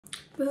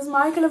This is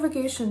My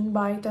Qualification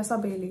by Tessa.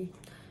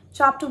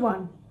 Chapter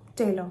 1.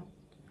 Taylor.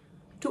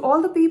 To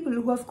all the people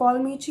who have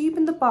called me cheap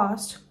in the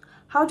past,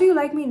 how do you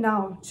like me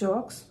now,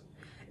 jerks?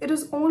 It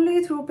is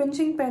only through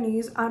pinching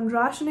pennies and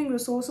rationing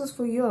resources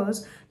for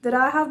years that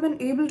I have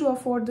been able to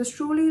afford this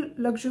truly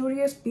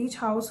luxurious beach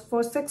house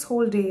for 6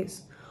 whole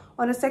days,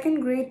 on a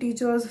second-grade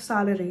teacher's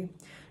salary.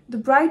 The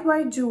bright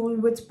white jewel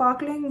with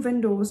sparkling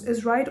windows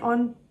is right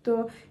on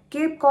the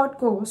Cape Cod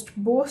coast,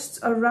 boasts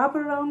a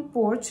wraparound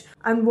porch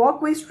and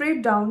walkway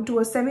straight down to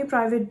a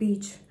semi-private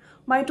beach.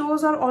 My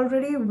toes are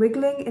already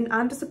wiggling in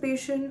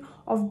anticipation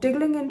of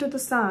digging into the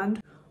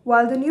sand,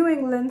 while the New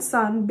England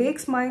sun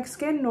bakes my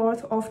skin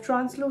north of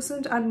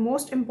translucent, and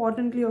most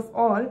importantly of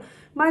all,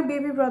 my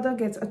baby brother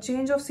gets a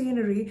change of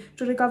scenery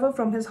to recover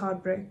from his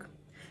heartbreak.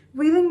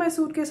 Wheeling my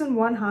suitcase in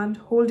one hand,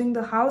 holding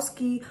the house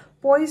key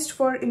poised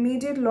for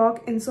immediate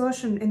lock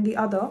insertion in the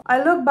other,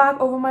 I look back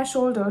over my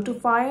shoulder to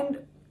find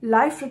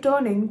life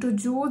returning to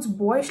Jude's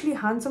boyishly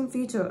handsome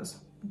features.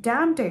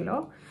 Damn,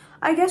 Taylor,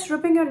 I guess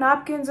ripping your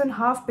napkins in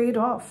half paid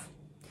off.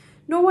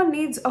 No one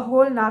needs a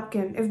whole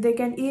napkin if they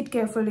can eat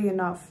carefully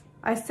enough,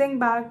 I sing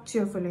back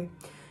cheerfully.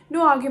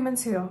 No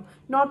arguments here,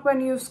 not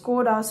when you've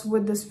scored us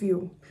with this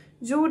view.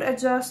 Jude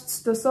adjusts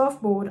the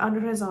surfboard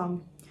under his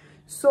arm.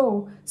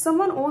 So,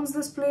 someone owns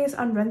this place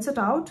and rents it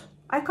out?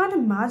 I can't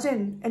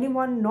imagine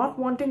anyone not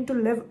wanting to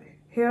live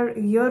here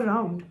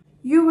year-round.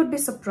 You would be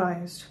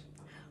surprised.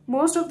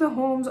 Most of the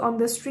homes on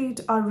this street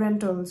are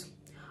rentals.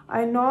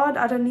 I nod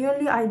at a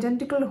nearly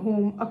identical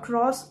home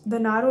across the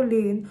narrow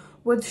lane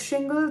with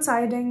shingle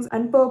sidings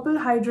and purple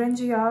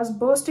hydrangeas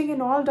bursting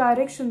in all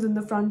directions in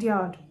the front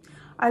yard.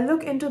 I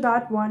look into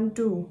that one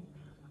too.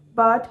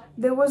 But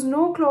there was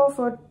no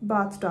clawfoot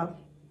bathtub.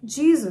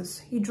 Jesus,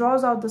 he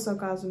draws out the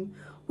sarcasm.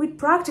 We'd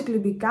practically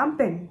be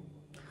camping.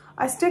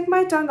 I stick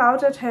my tongue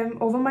out at him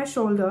over my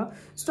shoulder,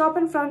 stop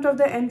in front of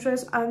the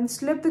entrance and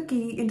slip the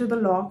key into the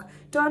lock,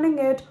 turning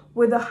it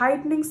with a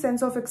heightening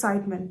sense of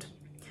excitement.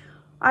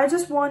 I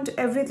just want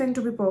everything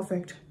to be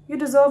perfect. You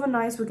deserve a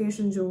nice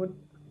vacation, Jude.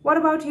 What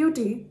about you,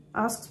 T?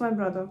 Asks my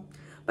brother.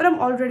 But I'm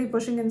already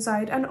pushing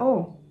inside and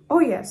oh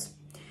yes.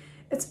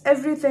 It's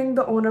everything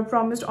the owner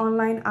promised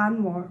online and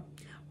more.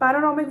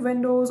 Panoramic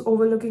windows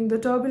overlooking the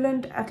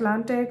turbulent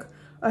Atlantic,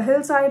 a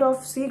hillside of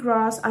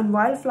seagrass and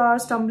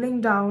wildflowers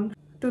tumbling down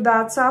to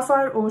that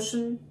sapphire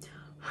ocean,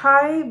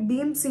 high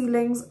beamed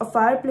ceilings, a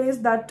fireplace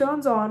that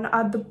turns on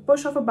at the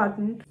push of a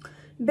button,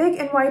 big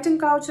inviting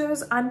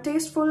couches and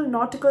tasteful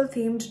nautical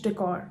themed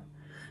decor.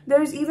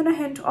 There is even a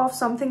hint of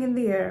something in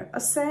the air, a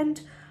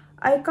scent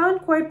I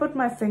can't quite put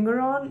my finger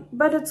on,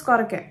 but it's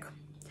got a kick.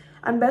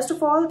 And best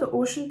of all, the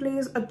ocean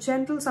plays a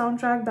gentle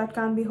soundtrack that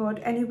can be heard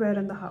anywhere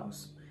in the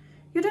house.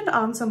 You didn't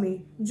answer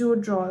me,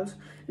 Jude drawls,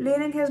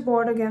 leaning his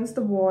board against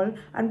the wall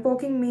and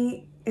poking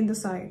me in the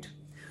side.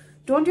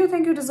 Don't you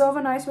think you deserve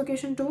a nice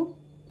vacation too?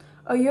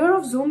 A year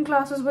of Zoom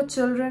classes with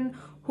children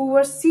who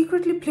were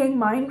secretly playing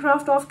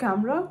Minecraft off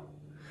camera?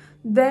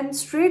 Then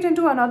straight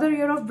into another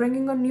year of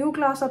bringing a new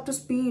class up to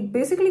speed,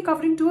 basically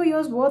covering 2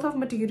 years worth of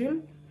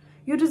material?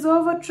 You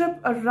deserve a trip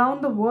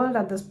around the world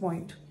at this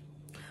point.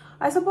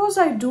 I suppose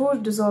I do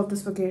deserve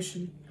this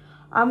vacation.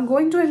 I'm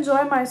going to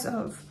enjoy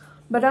myself,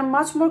 but I'm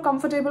much more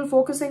comfortable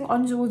focusing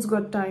on Jude's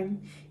good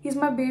time. He's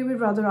my baby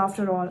brother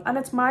after all, and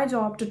it's my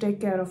job to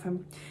take care of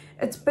him.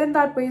 It's been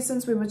that way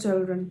since we were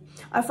children.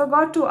 I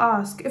forgot to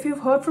ask if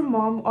you've heard from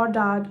Mom or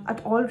Dad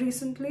at all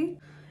recently.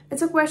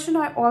 It's a question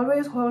I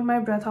always hold my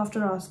breath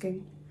after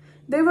asking.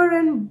 They were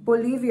in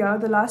Bolivia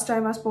the last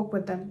time I spoke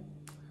with them.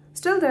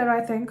 Still there,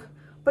 I think.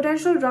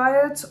 Potential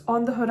riots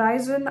on the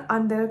horizon,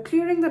 and they're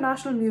clearing the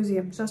National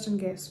Museum, just in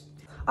case.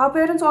 Our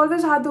parents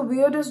always had the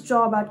weirdest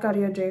job at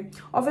Career Day.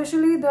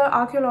 Officially, they're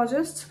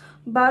archaeologists,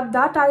 but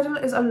that title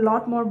is a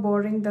lot more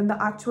boring than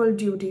the actual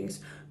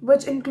duties,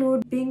 which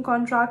include being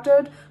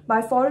contracted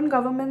by foreign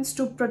governments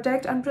to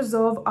protect and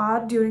preserve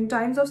art during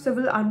times of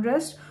civil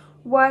unrest,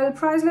 while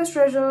priceless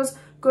treasures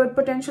could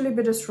potentially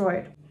be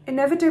destroyed.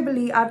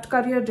 Inevitably, at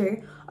Career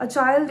Day, a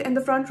child in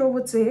the front row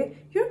would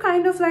say, "You're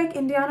kind of like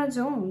Indiana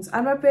Jones,"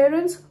 and my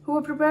parents, who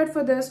were prepared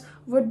for this,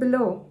 would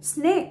bellow,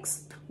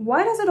 "Snakes!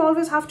 Why does it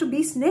always have to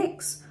be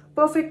snakes?"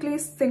 Perfectly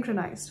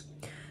synchronized.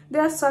 They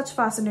are such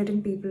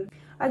fascinating people.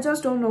 I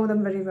just don't know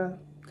them very well.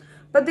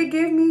 But they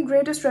gave me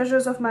greatest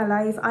treasures of my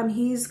life, and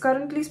he's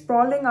currently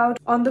sprawling out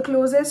on the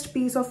closest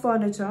piece of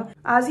furniture,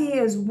 as he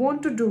is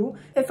wont to do,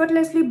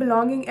 effortlessly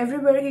belonging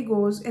everywhere he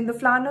goes in the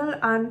flannel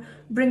and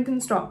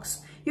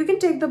Birkenstocks. You can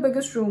take the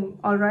biggest room,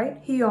 all right,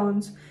 he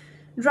yawns,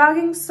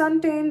 dragging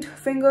sun-tained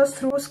fingers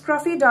through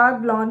scruffy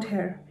dark blonde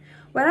hair.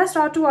 When I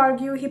start to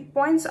argue, he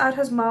points at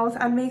his mouth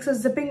and makes a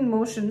zipping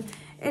motion,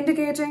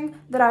 indicating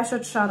that I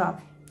should shut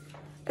up.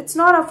 It's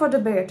not up for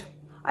debate.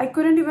 I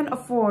couldn't even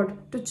afford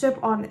to chip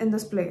on in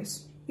this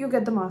place. You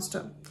get the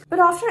master. But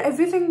after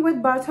everything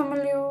with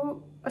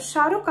Bartholomew, a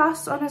shadow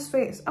casts on his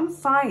face. I'm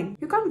fine.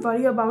 You can't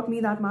worry about me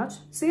that much.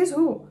 Says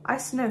who? I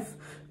sniff,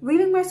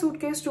 wheeling my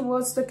suitcase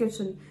towards the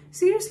kitchen.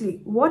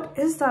 Seriously, what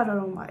is that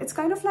aroma? It's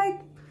kind of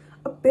like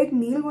a big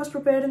meal was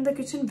prepared in the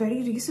kitchen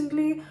very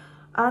recently.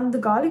 and the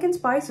garlic and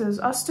spices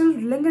are still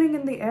lingering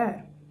in the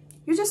air.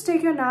 You just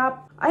take your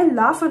nap. I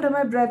laugh under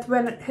my breath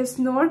when his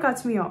snore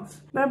cuts me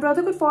off. My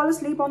brother could fall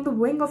asleep on the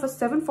wing of a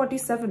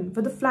 747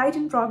 with a flight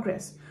in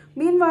progress.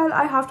 Meanwhile,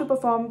 I have to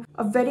perform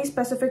a very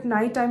specific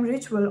nighttime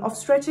ritual of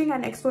stretching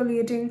and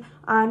exfoliating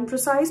and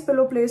precise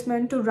pillow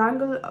placement to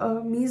wrangle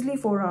a measly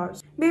 4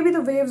 hours. Maybe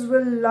the waves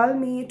will lull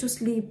me to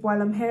sleep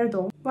while I'm here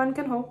though. One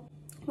can hope.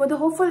 With a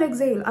hopeful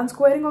exhale and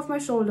squaring of my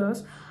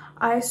shoulders,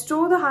 I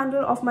stow the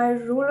handle of my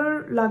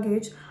ruler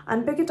luggage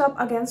and pick it up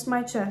against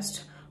my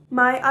chest.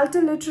 My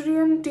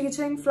utilitarian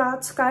teaching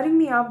flats carrying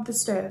me up the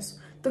stairs.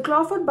 The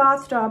clawfoot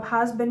bathtub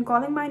has been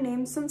calling my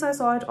name since I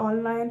saw it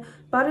online,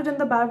 buried in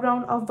the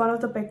background of one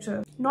of the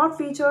pictures, not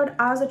featured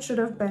as it should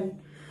have been.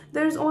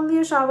 There is only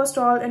a shower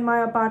stall in my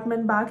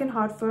apartment back in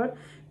Hartford,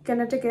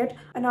 Connecticut,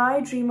 and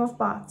I dream of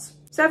baths.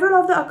 Several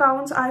of the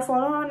accounts I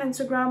follow on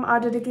Instagram are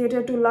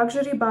dedicated to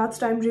luxury bath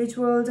time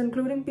rituals,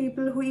 including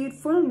people who eat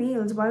full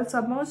meals while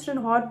submerged in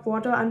hot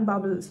water and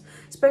bubbles,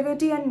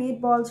 spaghetti and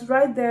meatballs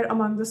right there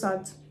among the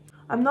suds.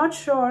 I'm not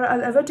sure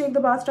I'll ever take the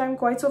bath time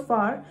quite so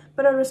far,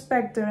 but I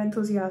respect their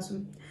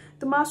enthusiasm.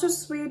 The master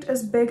suite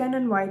is big and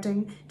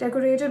inviting,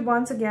 decorated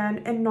once again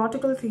in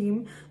nautical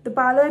theme, the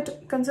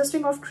palette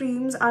consisting of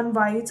creams and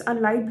whites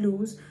and light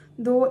blues.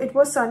 Though it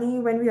was sunny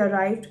when we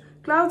arrived,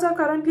 clouds are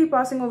currently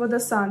passing over the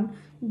sun,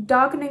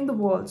 darkening the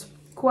walls.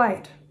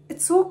 Quiet.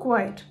 It's so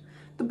quiet.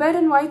 The bed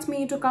invites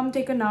me to come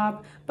take a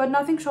nap, but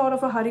nothing short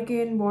of a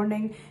hurricane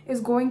warning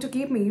is going to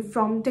keep me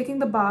from taking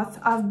the bath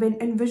I've been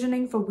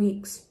envisioning for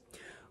weeks.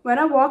 When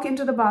I walk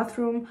into the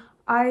bathroom,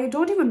 I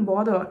don't even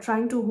bother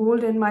trying to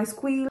hold in my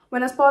squeal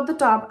when I spot the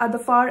tub at the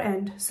far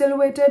end,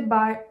 silhouetted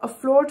by a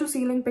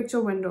floor-to-ceiling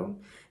picture window.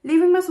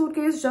 Leaving my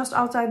suitcase just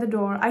outside the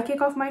door, I kick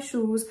off my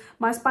shoes,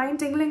 my spine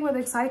tingling with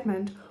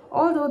excitement,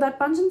 although that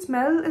pungent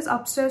smell is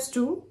upstairs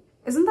too.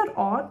 Isn't that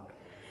odd?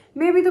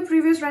 Maybe the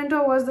previous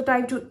renter was the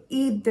type to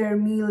eat their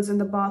meals in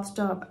the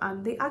bathtub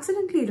and they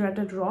accidentally let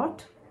it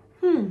rot?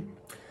 The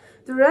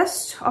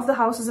rest of the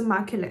house is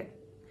immaculate.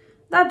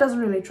 That doesn't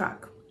really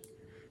track.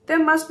 There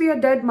must be a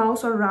dead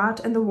mouse or rat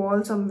in the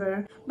wall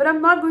somewhere, but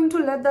I'm not going to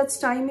let that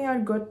stymie our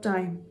good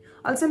time.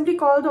 I'll simply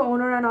call the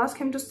owner and ask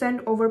him to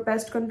send over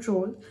pest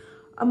control.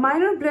 A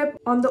minor blip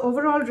on the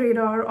overall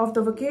radar of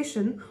the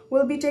vacation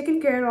will be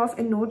taken care of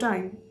in no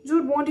time.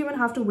 Jude won't even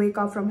have to wake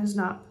up from his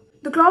nap.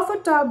 The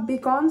clawfoot tub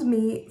beckons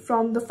me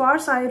from the far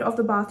side of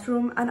the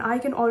bathroom and I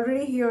can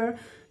already hear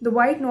the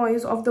white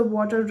noise of the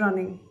water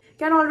running.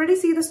 Can already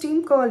see the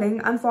steam curling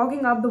and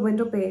fogging up the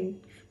window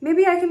pane.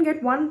 Maybe I can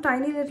get one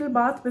tiny little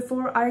bath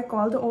before I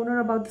call the owner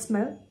about the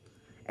smell.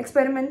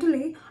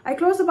 Experimentally, I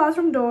close the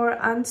bathroom door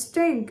and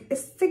stink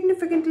is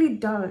significantly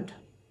dulled.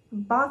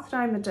 Bath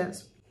time it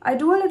is. I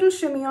do a little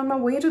shimmy on my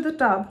way to the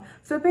tub,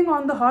 flipping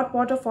on the hot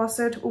water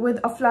faucet with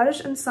a flourish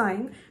and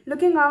sighing,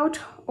 looking out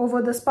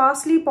over the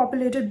sparsely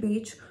populated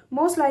beach.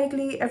 Most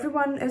likely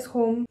everyone is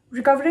home,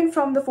 recovering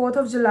from the 4th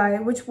of July,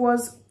 which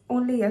was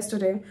only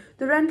yesterday.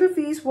 The rental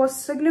fees was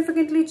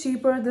significantly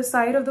cheaper this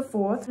side of the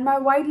 4th. My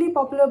widely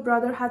popular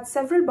brother had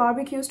several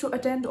barbecues to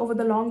attend over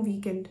the long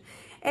weekend.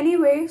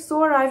 Anyway,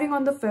 so arriving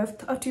on the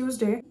 5th, a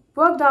Tuesday,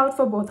 worked out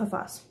for both of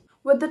us.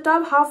 With the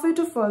tub halfway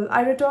to full,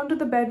 I returned to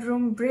the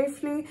bedroom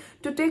briefly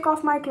to take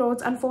off my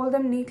clothes and fold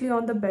them neatly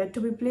on the bed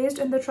to be placed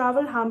in the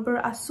travel hamper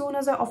as soon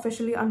as I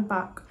officially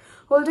unpack.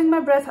 Holding my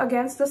breath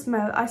against the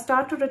smell, I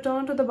start to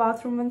return to the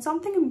bathroom when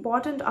something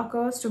important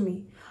occurs to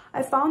me.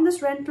 I found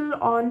this rental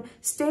on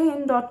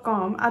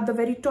stayin.com at the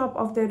very top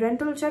of their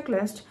rental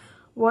checklist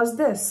was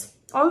this.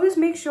 Always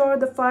make sure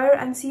the fire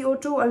and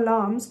CO2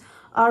 alarms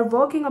are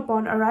working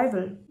upon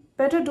arrival.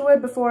 Better do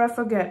it before I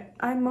forget,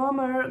 I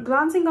murmur,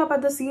 glancing up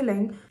at the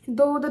ceiling,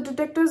 though the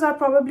detectives are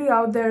probably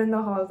out there in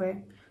the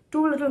hallway.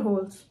 2 little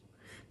holes.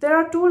 There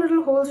are 2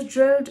 little holes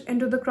drilled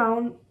into the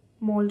crown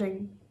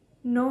molding.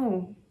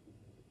 No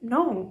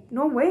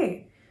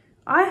way.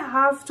 I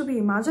have to be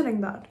imagining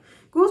that.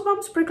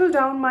 Goosebumps prickle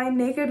down my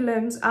naked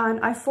limbs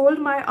and I fold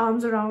my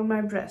arms around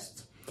my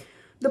breasts.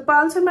 The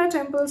pulse in my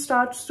temples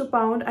starts to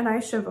pound and I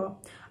shiver.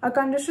 A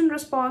conditioned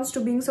response to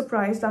being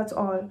surprised, that's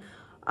all.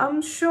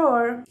 I'm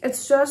sure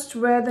it's just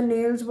where the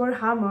nails were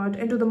hammered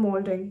into the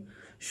molding.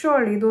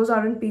 Surely those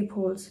aren't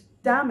peepholes.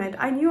 Damn it,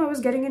 I knew I was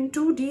getting in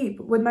too deep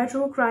with my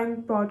true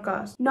crime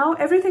podcast. Now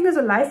everything is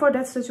a life or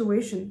death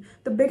situation.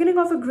 The beginning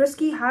of a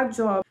grisky hack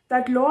job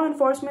that law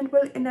enforcement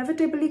will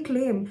inevitably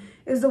claim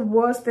is the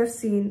worst they've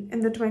seen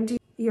in the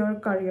 20-year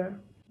career.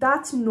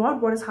 That's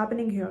not what is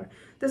happening here.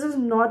 This is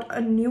not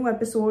a new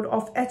episode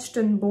of Etched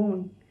in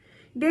Bone.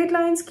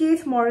 Dateline's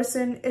Keith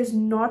Morrison is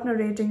not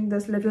narrating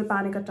this little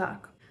panic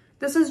attack.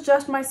 This is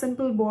just my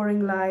simple,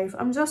 boring life.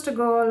 I'm just a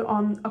girl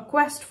on a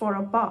quest for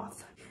a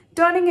bath.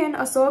 Turning in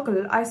a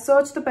circle, I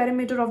search the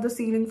perimeter of the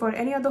ceiling for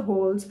any other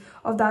holes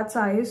of that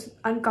size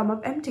and come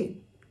up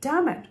empty.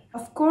 Damn it.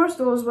 Of course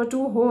those were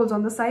 2 holes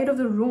on the side of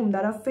the room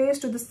that are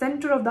faced to the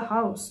center of the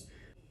house.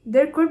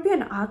 There could be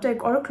an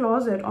attic or a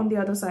closet on the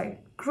other side.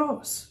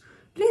 Gross.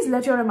 Please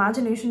let your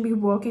imagination be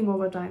working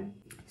overtime.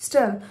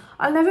 Still,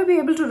 I'll never be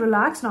able to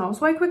relax now,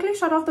 so I quickly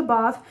shut off the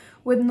bath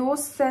with no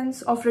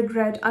sense of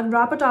regret and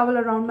wrap a towel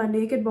around my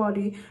naked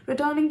body,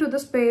 returning to the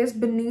space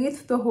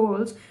beneath the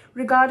holes,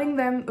 regarding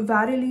them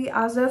warily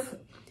as if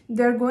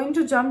they're going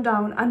to jump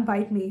down and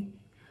bite me.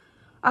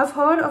 I've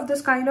heard of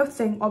this kind of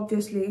thing,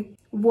 obviously,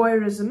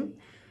 voyeurism.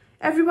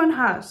 Everyone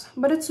has,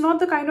 but it's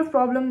not the kind of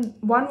problem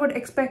one would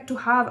expect to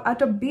have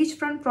at a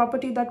beachfront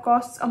property that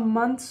costs a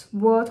month's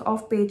worth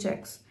of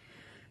paychecks.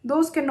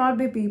 Those cannot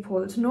be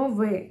peepholes, no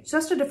way,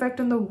 just a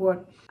defect in the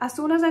wood. As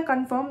soon as I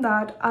confirm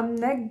that, I'm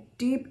neck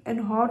deep in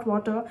hot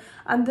water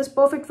and this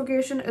perfect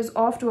vacation is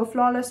off to a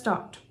flawless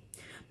start.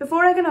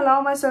 Before I can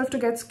allow myself to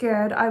get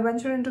scared, I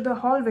venture into the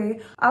hallway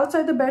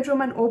outside the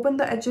bedroom and open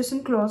the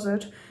adjacent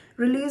closet,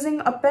 releasing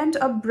a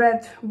pent-up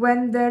breath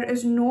when there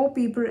is no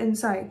peeper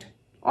inside.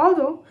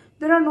 Although,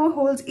 there are no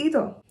holes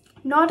either.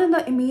 Not in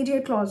the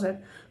immediate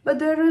closet, but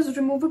there is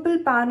removable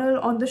panel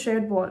on the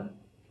shared wall.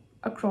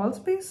 A crawl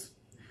space?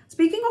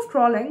 Speaking of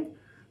crawling,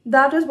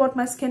 that is what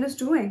my skin is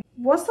doing.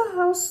 Was the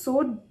house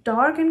so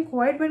dark and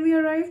quiet when we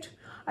arrived?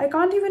 I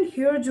can't even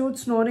hear Jude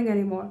snoring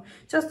anymore,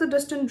 just the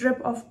distant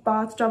drip of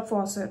bathtub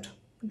faucet.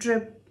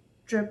 Drip,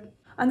 drip,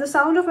 and the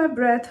sound of my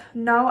breath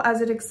now as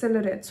it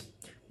accelerates.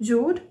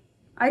 Jude?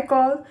 I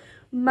call,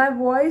 my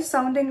voice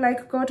sounding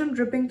like a curtain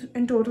dripping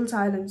in total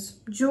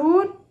silence.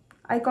 Jude?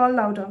 I call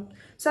louder.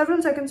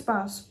 Several seconds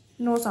pass.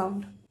 No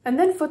sound. And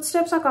then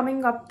footsteps are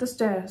coming up the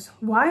stairs.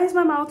 Why is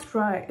my mouth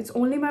dry? It's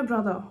only my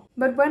brother.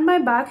 But when my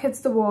back hits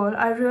the wall,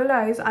 I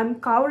realize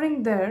I'm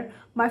cowering there,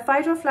 my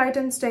fight or flight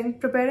instinct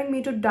preparing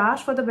me to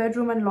dash for the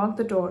bedroom and lock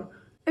the door.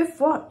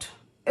 If what?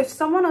 If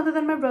someone other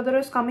than my brother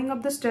is coming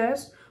up the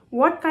stairs,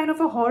 what kind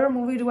of a horror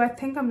movie do I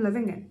think I'm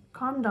living in?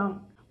 Calm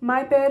down.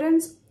 My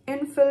parents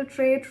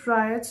infiltrate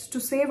riots to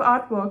save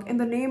artwork in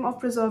the name of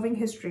preserving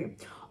history.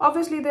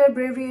 Obviously, their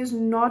bravery is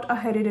not a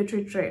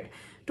hereditary trait.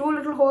 2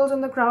 little holes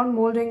in the crown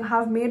molding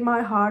have made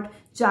my heart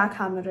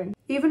jackhammering.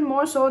 Even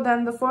more so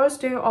than the first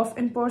day of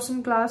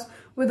in-person class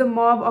with a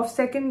mob of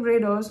second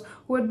graders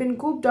who had been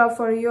cooped up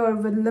for a year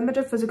with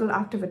limited physical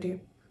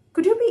activity.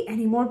 Could you be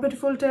any more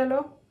pitiful,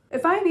 Taylor?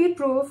 If I need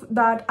proof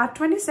that at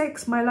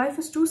 26 my life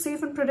is too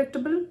safe and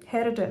predictable,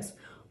 here it is.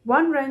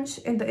 One wrench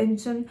in the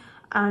engine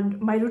and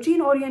my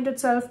routine-oriented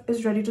self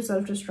is ready to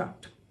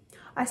self-destruct.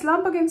 I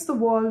slump against the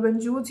wall when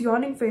Jude's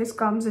yawning face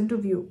comes into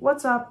view.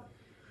 What's up?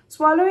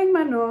 Swallowing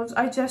my nerves,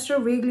 I gesture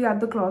vaguely at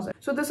the closet.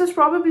 So this is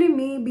probably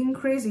me being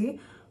crazy,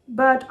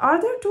 but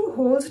are there 2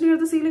 holes near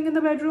the ceiling in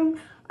the bedroom?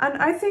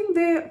 And I think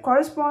they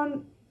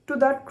correspond to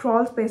that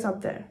crawl space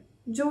up there.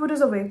 Jude is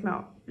awake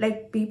now.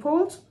 Like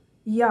peepholes?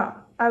 Yeah,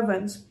 I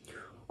wince.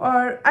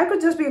 Or I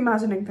could just be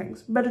imagining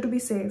things. Better to be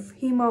safe,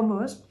 he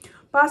murmurs,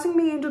 passing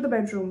me into the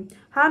bedroom.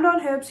 Hand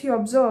on hips, he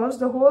observes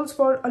the holes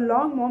for a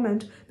long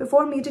moment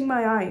before meeting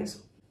my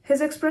eyes. His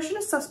expression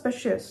is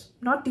suspicious,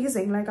 not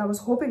teasing like I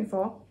was hoping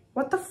for.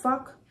 What the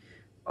fuck?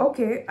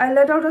 Okay, I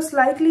let out a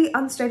slightly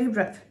unsteady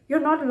breath. You're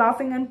not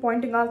laughing and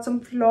pointing out some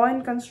flaw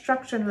in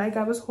construction like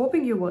I was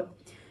hoping you would.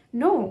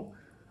 No,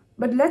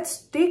 but let's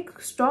take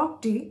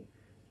stock, D.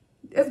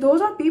 If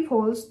those are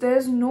peepholes,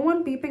 there's no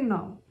one peeping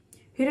now.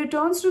 He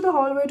returns to the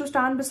hallway to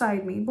stand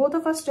beside me. Both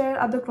of us stare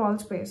at the crawl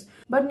space,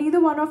 but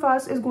neither one of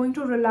us is going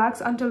to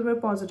relax until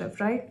we're positive,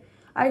 right?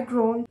 I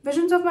groan,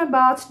 visions of my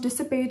bath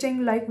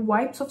dissipating like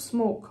wipes of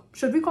smoke.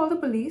 Should we call the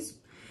police?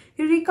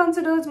 He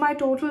reconsiders my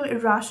total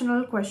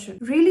irrational question.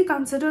 Really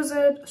considers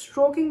it,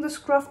 stroking the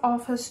scruff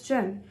of his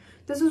chin.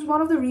 This is one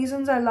of the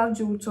reasons I love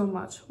Jude so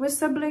much. We're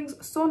siblings,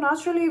 so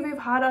naturally we've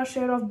had our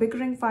share of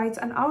bickering fights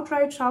and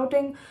outright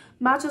shouting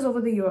matches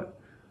over the year.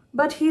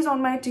 But he's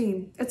on my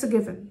team. It's a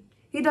given.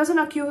 He doesn't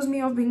accuse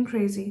me of being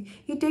crazy.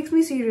 He takes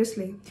me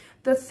seriously.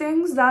 The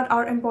things that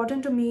are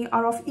important to me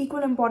are of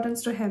equal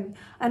importance to him,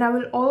 and I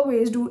will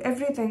always do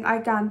everything I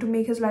can to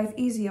make his life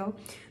easier,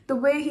 the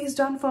way he's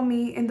done for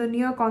me in the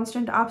near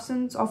constant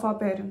absence of our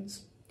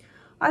parents.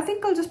 I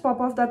think I'll just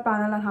pop off that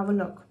panel and have a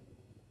look.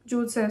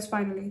 Jude says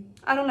finally.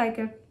 I don't like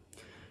it.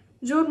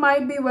 Jude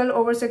might be well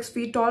over 6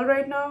 feet tall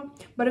right now,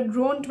 but a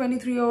grown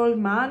 23-year-old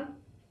man.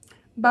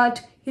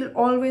 But he'll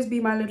always be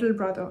my little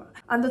brother.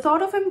 And the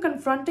thought of him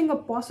confronting a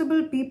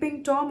possible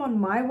peeping Tom on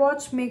my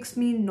watch makes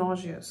me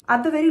nauseous.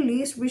 At the very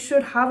least, we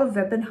should have a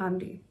weapon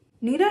handy.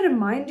 Need I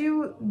remind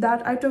you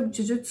that I took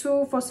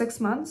jiu-jitsu for 6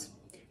 months?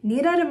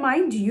 Need I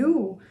remind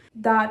you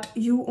that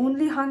you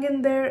only hung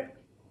in there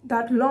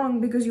that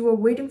long because you were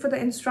waiting for the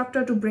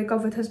instructor to break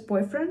up with his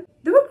boyfriend?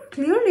 They were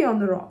clearly on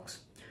the rocks.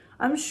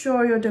 I'm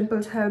sure your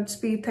dimples helped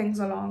speed things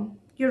along.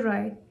 You're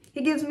right.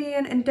 He gives me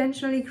an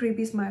intentionally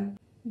creepy smile.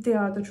 They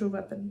are the true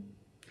weapon.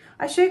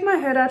 I shake my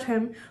head at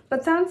him,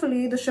 but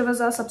thankfully the shivers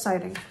are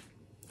subsiding.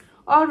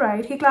 All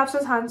right, he claps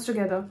his hands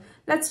together.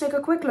 Let's take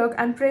a quick look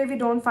and pray we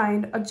don't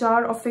find a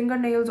jar of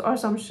fingernails or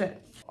some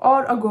shit.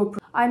 Or a GoPro.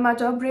 I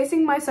mutter,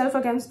 bracing myself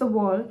against the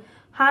wall,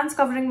 hands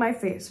covering my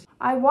face.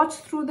 I watch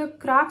through the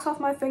cracks of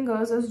my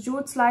fingers as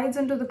Jude slides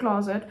into the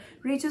closet,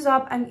 reaches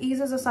up and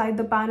eases aside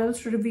the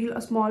panels to reveal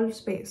a small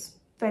space.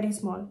 Very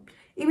small.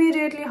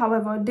 Immediately,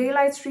 however,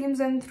 daylight streams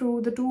in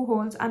through the 2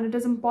 holes and it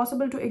is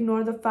impossible to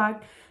ignore the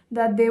fact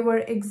that they were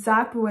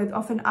exact width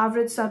of an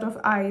average set of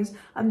eyes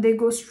and they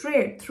go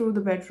straight through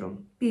the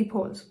bedroom.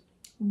 Peepholes.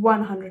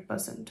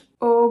 100%.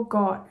 Oh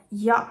god,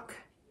 yuck.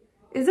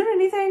 Is there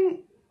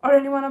anything or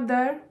anyone up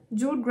there?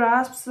 Jude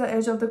grasps the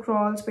edge of the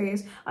crawl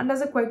space and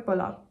does a quick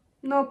pull-up.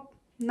 Nope,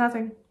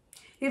 nothing.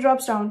 He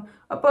drops down.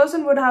 A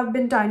person would have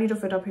been tiny to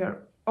fit up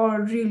here,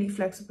 or really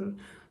flexible.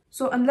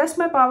 So unless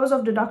my powers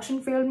of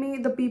deduction fail me,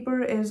 the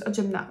peeper is a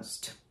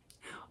gymnast.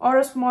 Or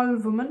a small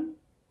woman.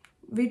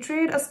 We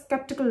trade a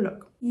skeptical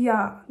look.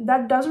 Yeah,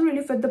 that doesn't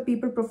really fit the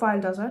peeper profile,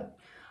 does it?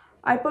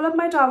 I pull up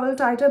my towel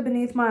tighter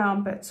beneath my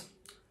armpits.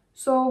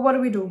 So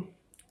what do?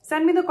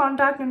 Send me the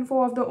contact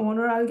info of the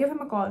owner, I'll give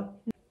him a call.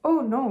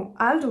 Oh no,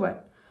 I'll do it.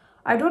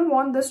 I don't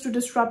want this to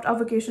disrupt our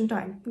vacation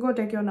time. Go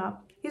take your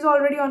nap. He's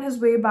already on his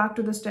way back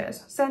to the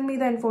stairs. Send me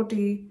the info,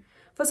 T.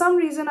 For some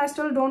reason, I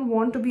still don't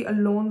want to be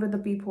alone with the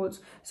peepholes,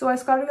 so I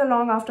scurry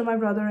along after my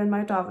brother in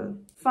my towel.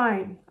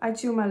 Fine, I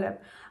chew my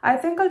lip. I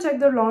think I'll check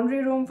the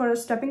laundry room for a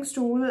stepping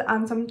stool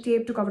and some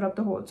tape to cover up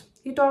the holes.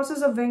 He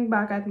tosses a wink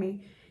back at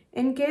me.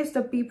 In case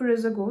the peeper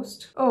is a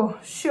ghost. Oh,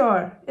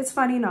 sure, it's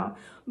funny now.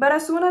 But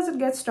as soon as it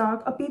gets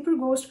dark, a peeper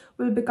ghost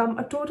will become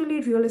a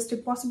totally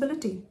realistic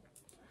possibility.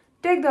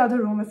 Take the other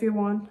room if you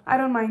want. I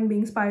don't mind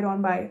being spied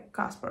on by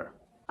Casper.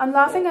 I'm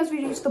laughing as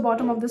we reach the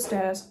bottom of the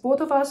stairs,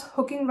 both of us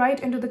hooking right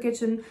into the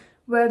kitchen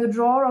where the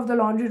drawer of the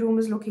laundry room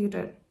is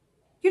located.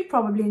 You'd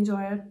probably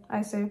enjoy it,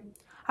 I say.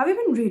 Have you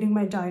been reading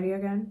my diary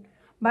again?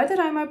 By the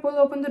time I pull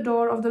open the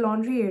door of the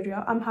laundry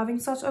area, I'm having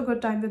such a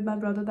good time with my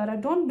brother that I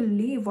don't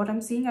believe what I'm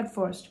seeing at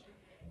first.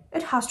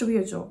 It has to be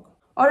a joke.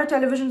 Or a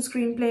television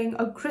screen playing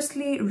a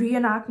grisly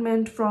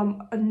reenactment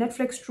from a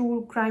Netflix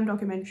true crime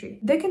documentary.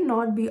 There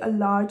cannot be a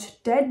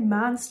large, dead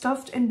man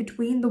stuffed in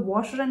between the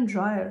washer and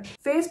dryer,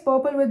 face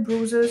purple with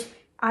bruises,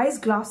 eyes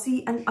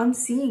glassy and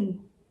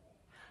unseeing.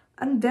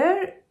 And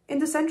there, in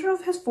the center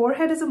of his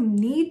forehead is a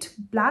neat,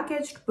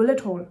 black-edged bullet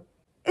hole.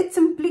 It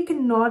simply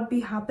cannot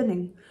be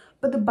happening.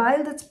 But the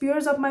bile that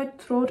spears up my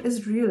throat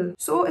is real.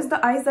 So is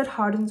the ice that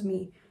hardens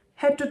me.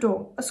 Head to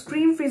toe, a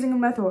scream freezing in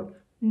my throat.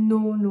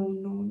 No.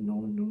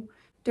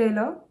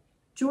 Taylor?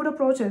 Jude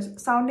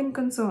approaches, sounding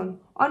concerned.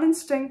 On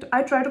instinct,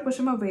 I try to push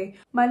him away.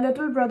 My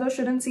little brother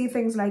shouldn't see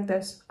things like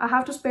this. I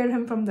have to spare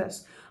him from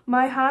this.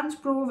 My hands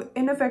prove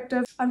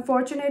ineffective.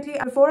 Unfortunately,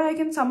 before I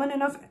can summon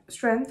enough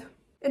strength,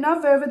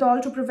 enough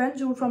wherewithal to prevent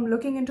Jude from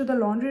looking into the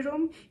laundry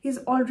room, he's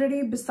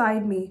already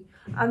beside me.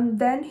 And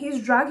then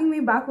he's dragging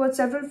me backwards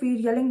several feet,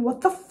 yelling, "What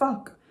the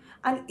fuck?"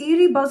 An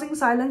eerie buzzing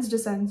silence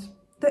descends.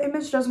 The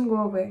image doesn't go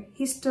away.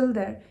 He's still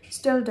there,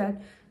 still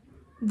dead.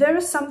 There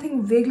is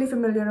something vaguely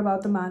familiar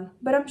about the man,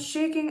 but I'm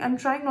shaking and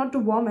trying not to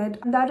vomit,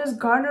 and that is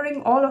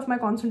garnering all of my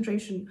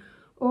concentration.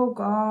 Oh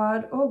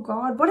god,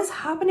 what is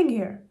happening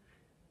here?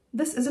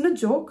 This isn't a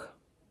joke?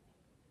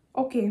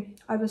 Okay,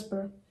 I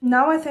whisper.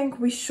 Now I think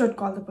we should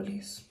call the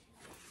police.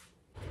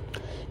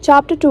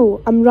 Chapter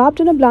 2. I'm wrapped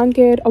in a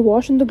blanket,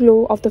 awash in the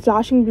glow of the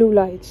flashing blue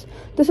lights.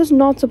 This is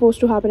not supposed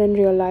to happen in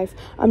real life.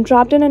 I'm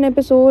trapped in an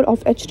episode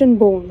of Etched in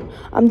Bone.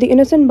 I'm the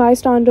innocent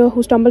bystander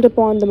who stumbled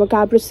upon the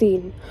macabre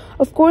scene.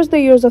 Of course,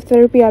 the years of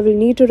therapy I will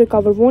need to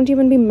recover won't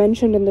even be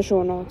mentioned in the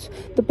show notes.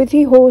 The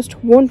pithy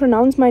host won't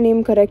pronounce my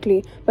name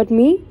correctly, but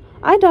me?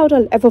 I doubt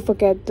I'll ever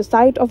forget the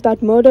sight of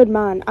that murdered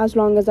man as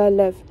long as I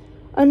live.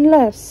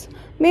 Unless,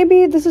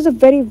 maybe this is a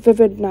very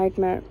vivid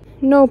nightmare.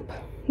 Nope.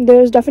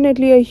 There's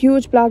definitely a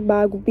huge black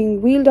bag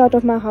being wheeled out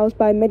of my house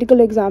by medical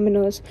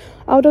examiners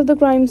out of the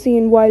crime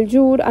scene while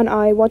Jude and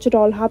I watch it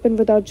all happen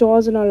with our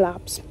jaws in our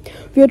laps.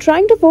 We are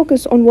trying to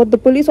focus on what the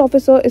police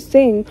officer is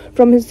saying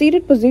from his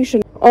seated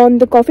position on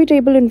the coffee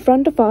table in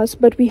front of us,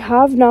 but we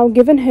have now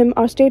given him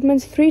our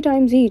statements 3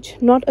 times each.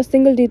 Not a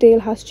single detail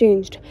has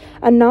changed.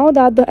 And now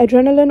that the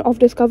adrenaline of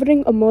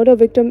discovering a murder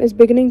victim is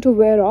beginning to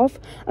wear off,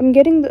 I'm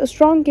getting a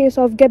strong case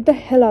of get the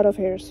hell out of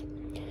here.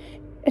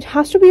 It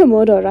has to be a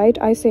murder, right?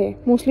 I say,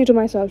 mostly to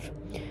myself.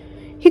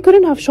 He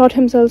couldn't have shot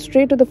himself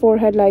straight to the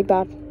forehead like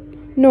that.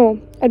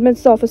 No,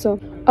 admits the officer.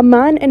 A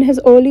man in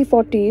his early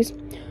 40s,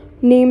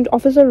 named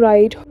Officer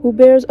Wright, who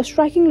bears a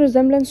striking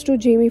resemblance to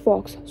Jamie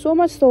Foxx. So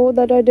much so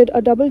that I did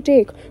a double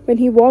take when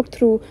he walked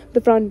through the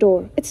front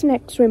door. It's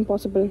next to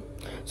impossible.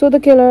 So the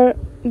killer,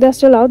 they're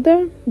still out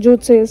there?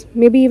 Jude says,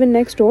 maybe even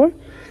next door?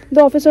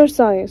 The officer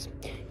sighs.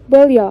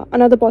 Well, yeah,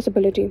 another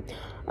possibility.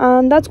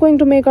 And that's going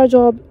to make our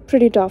job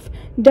pretty tough.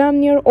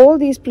 Damn near all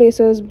these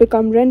places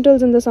become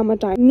rentals in the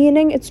summertime,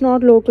 meaning it's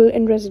not local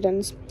in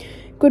residence.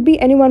 Could be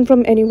anyone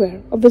from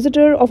anywhere, a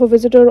visitor of a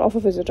visitor of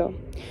a visitor.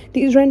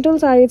 These rental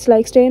sites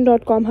like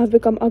Stay.com have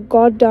become a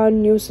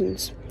goddamn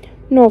nuisance.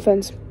 No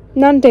offense.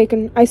 None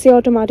taken, I say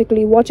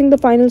automatically, watching the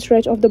final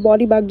stretch of the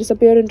body bag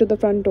disappear into the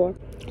front door.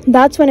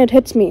 That's when it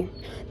hits me.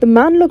 The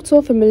man looked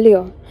so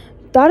familiar.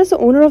 That is the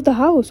owner of the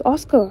house,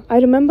 Oscar. I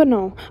remember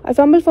now. I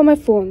fumble for my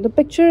phone. The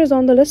picture is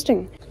on the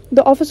listing.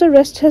 The officer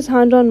rests his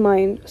hand on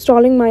mine,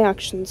 stalling my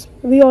actions.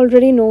 We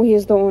already know he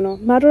is the owner.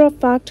 Matter of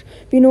fact,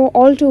 we know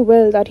all too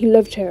well that he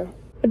lived here.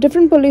 A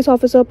different police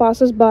officer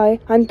passes by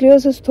and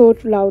clears his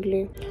throat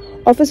loudly.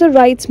 Officer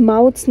Wright's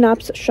mouth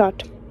snaps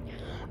shut.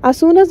 As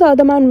soon as the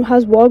other man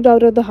has walked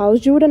out of the house,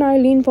 Jude and I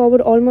lean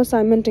forward almost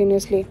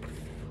simultaneously.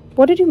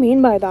 What did you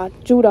mean by that?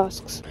 Jude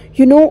asks.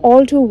 You know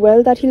all too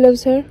well that he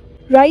lives here.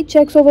 Wright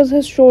checks over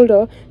his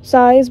shoulder,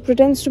 sighs,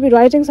 pretends to be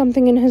writing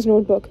something in his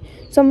notebook.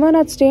 Someone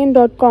at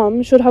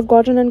stain.com should have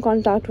gotten in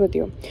contact with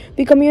you.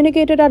 We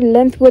communicated at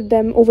length with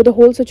them over the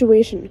whole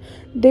situation.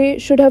 They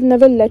should have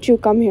never let you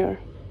come here.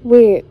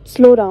 Wait,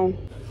 slow down.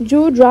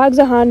 Jude drags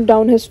a hand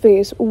down his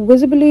face,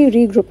 visibly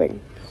regrouping.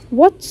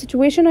 What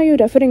situation are you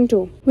referring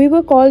to? We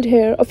were called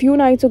here a few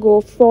nights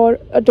ago for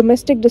a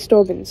domestic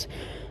disturbance.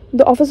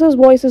 The officer's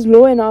voice is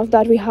low enough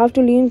that we have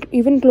to lean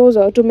even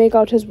closer to make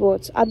out his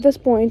words. At this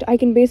point, I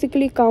can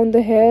basically count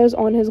the hairs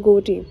on his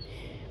goatee.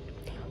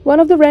 One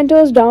of the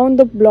renters down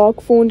the block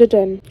phoned it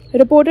in.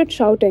 Reported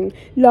shouting,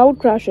 loud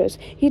crashes.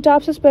 He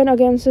taps his pen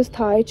against his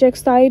thigh,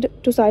 checks side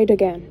to side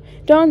again.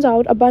 Turns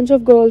out a bunch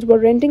of girls were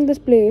renting this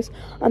place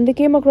and they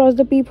came across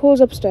the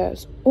peepholes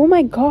upstairs. Oh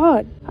my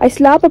god! I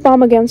slap a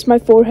palm against my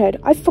forehead.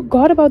 I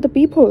forgot about the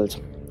peepholes.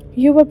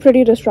 You were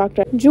pretty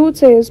distracted, Jude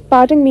says,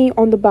 patting me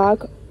on the back,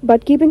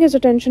 but keeping his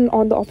attention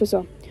on the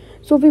officer.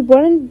 So we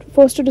weren't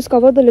first to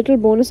discover the little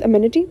bonus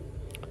amenity?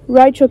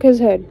 Wright shook his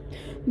head.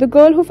 The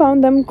girl who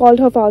found them called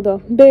her father,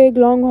 big,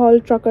 long-haul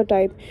trucker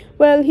type.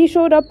 Well, he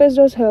showed up pissed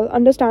as hell,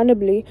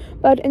 understandably,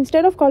 but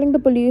instead of calling the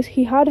police,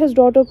 he had his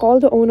daughter call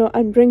the owner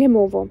and bring him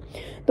over.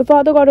 The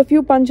father got a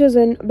few punches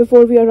in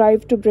before we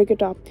arrived to break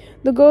it up.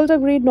 The girls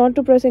agreed not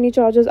to press any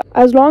charges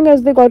as long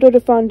as they got a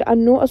refund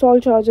and no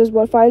assault charges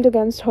were filed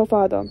against her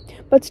father.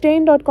 But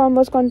Stain.com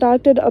was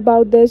contacted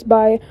about this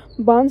by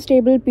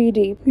Barnstable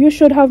PD. You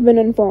should have been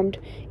informed.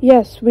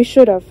 Yes, we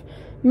should have.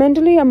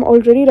 Mentally, I'm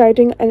already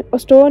writing a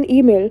stern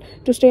email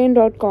to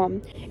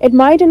Stain.com. It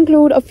might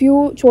include a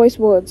few choice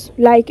words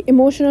like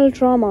emotional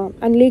trauma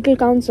and legal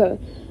counsel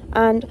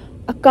and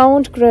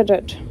account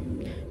credit.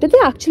 Did they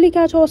actually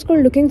catch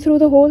Oscar looking through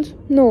the holes?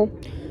 No.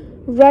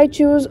 Wright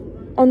chews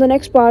on the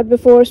next part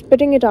before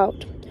spitting it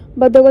out.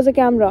 But there was a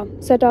camera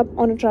set up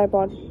on a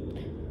tripod.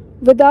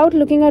 Without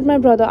looking at my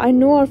brother, I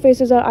know our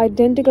faces are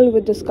identical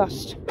with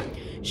disgust.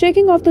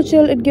 Shaking off the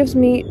chill it gives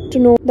me to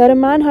know that a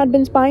man had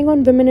been spying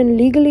on women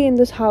illegally in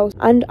this house,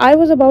 and I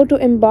was about to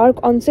embark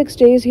on 6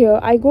 days here.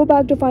 I go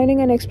back to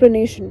finding an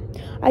explanation.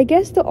 I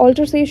guess the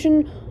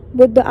altercation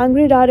with the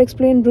angry dad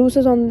explained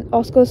bruises on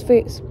Oscar's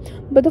face.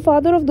 But the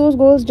father of those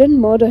girls didn't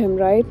murder him,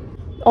 right?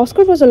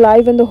 Oscar was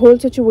alive when the whole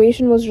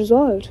situation was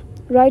resolved.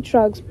 Wright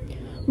shrugs.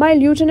 My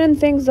lieutenant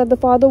thinks that the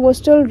father was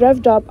still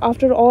revved up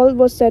after all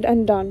was said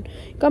and done.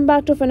 Come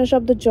back to finish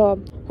up the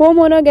job.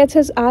 Homeowner gets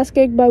his ass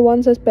kicked by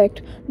one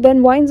suspect,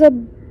 then winds up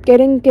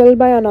getting killed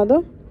by another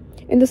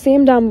in the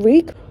same damn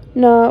week?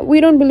 Nah, we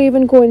don't believe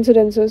in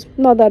coincidences.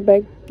 Not that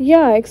big.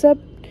 Yeah,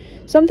 except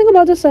something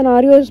about the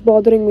scenario is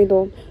bothering me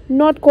though.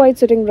 Not quite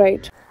sitting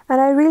right.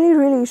 And I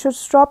really should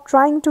stop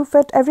trying to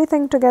fit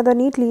everything together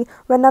neatly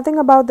when nothing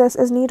about this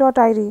is neat or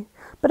tidy.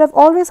 But I've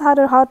always had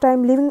a hard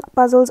time leaving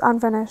puzzles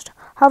unfinished.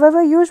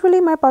 However,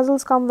 usually my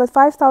puzzles come with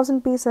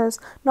 5,000 pieces,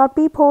 not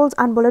peepholes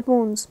and bullet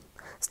wounds.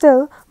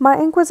 Still, my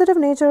inquisitive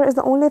nature is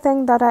the only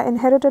thing that I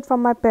inherited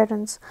from my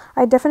parents.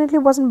 I definitely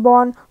wasn't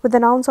born with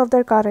an ounce of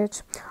their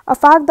courage. A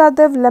fact that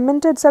they've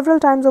lamented several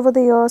times over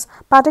the years,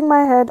 patting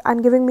my head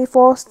and giving me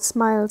forced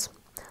smiles.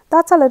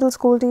 That's a little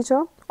school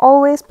teacher,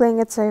 always playing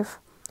it safe.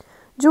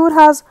 Jude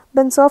has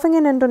been surfing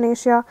in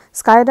Indonesia,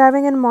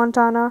 skydiving in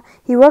Montana.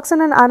 He works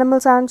in an animal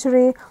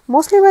sanctuary,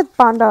 mostly with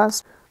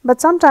pandas. But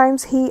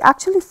sometimes he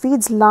actually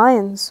feeds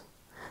lions.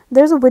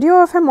 There's a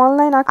video of him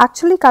online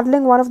actually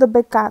cuddling one of the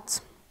big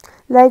cats,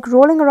 like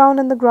rolling around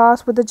in the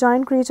grass with the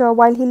giant creature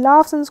while he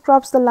laughs and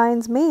scrubs the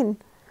lion's mane.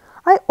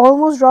 I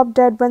almost dropped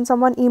dead when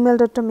someone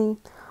emailed it to me.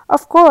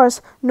 Of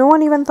course, no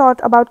one even thought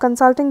about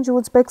consulting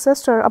Jude's big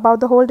sister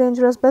about the whole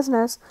dangerous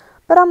business,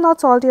 but I'm not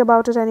salty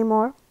about it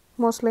anymore,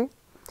 mostly.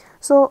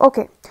 So,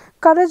 okay,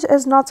 courage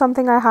is not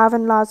something I have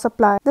in large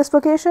supply. This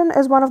vacation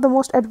is one of the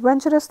most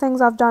adventurous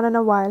things I've done in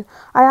a while.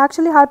 I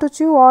actually had to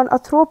chew on a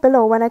throw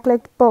pillow when I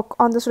clicked book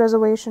on this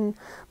reservation.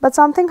 But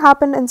something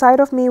happened inside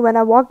of me when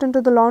I walked into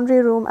the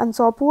laundry room and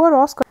saw poor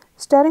Oscar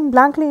staring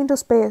blankly into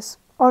space.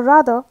 Or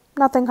rather,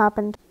 nothing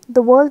happened.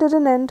 The world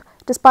didn't end,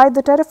 despite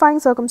the terrifying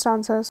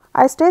circumstances.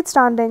 I stayed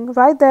standing,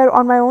 right there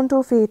on my own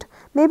 2 feet.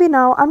 Maybe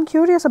now I'm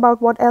curious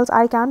about what else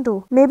I can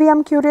do. Maybe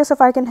I'm curious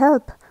if I can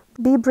help.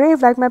 Be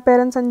brave like my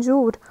parents and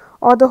Jude,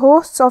 or the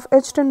hosts of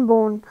Itched and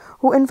Bone,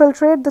 who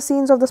infiltrate the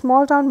scenes of the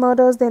small-town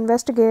murders they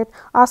investigate,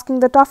 asking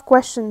the tough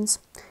questions.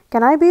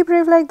 Can I be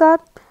brave like that?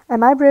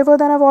 Am I braver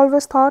than I've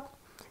always thought?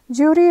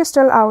 Jury is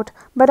still out,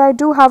 but I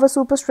do have a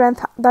super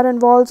strength that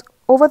involves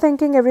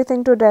overthinking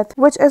everything to death,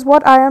 which is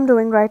what I am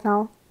doing right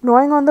now,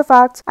 gnawing on the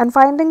facts and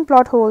finding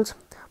plot holes.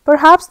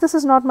 Perhaps this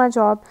is not my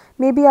job.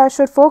 Maybe I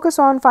should focus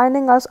on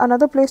finding us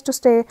another place to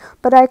stay,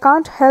 but I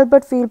can't help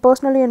but feel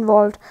personally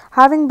involved,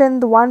 having been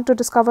the one to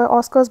discover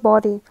Oscar's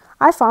body.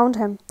 I found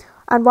him.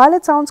 And while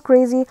it sounds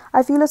crazy,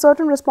 I feel a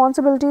certain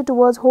responsibility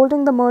towards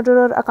holding the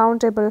murderer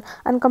accountable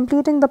and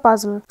completing the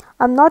puzzle.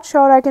 I'm not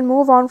sure I can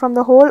move on from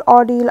the whole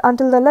ordeal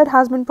until the lid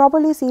has been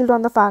properly sealed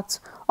on the facts.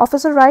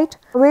 Officer Wright?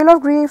 A wail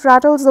of grief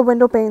rattles the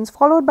window panes,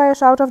 followed by a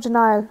shout of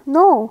denial.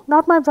 No,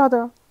 not my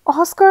brother.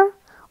 Oscar?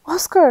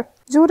 Oscar!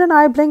 Jude and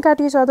I blink at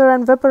each other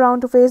and whip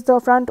around to face the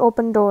front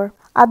open door.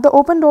 At the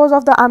open doors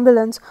of the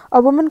ambulance,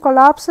 a woman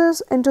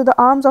collapses into the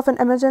arms of an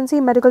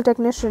emergency medical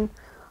technician,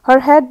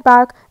 her head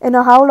back in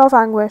a howl of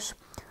anguish.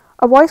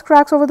 A voice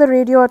cracks over the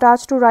radio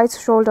attached to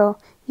Wright's shoulder.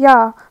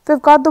 Yeah,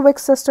 we've got the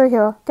Wick's sister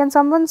here. Can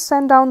someone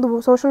send down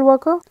the social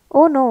worker?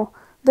 Oh no.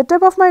 The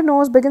tip of my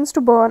nose begins to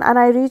burn and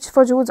I reach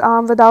for Jude's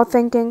arm without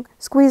thinking,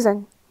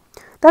 squeezing.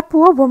 That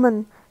poor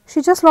woman.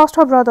 She just lost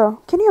her brother.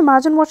 Can you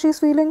imagine what she's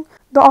feeling?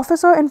 The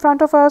officer in front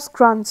of us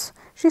grunts.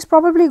 She's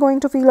probably going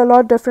to feel a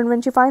lot different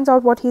when she finds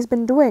out what he's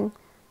been doing.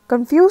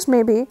 Confused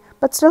maybe,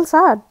 but still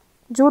sad.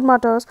 Jude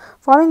mutters,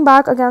 falling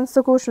back against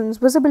the cushions,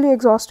 visibly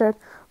exhausted.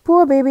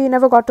 Poor baby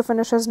never got to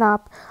finish his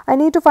nap. I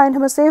need to find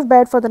him a safe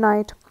bed for the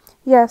night.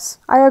 Yes,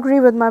 I agree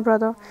with my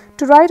brother.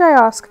 To Wright I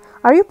ask,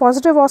 are you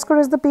positive Oscar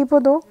is the peeper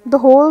though? The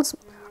holes?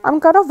 I'm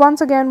cut off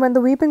once again when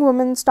the weeping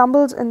woman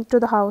stumbles into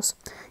the house.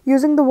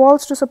 Using the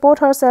walls to support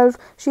herself,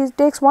 she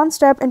takes one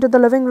step into the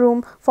living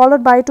room,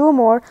 followed by two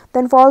more,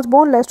 then falls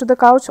boneless to the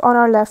couch on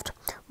our left.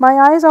 My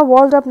eyes are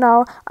walled up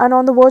now and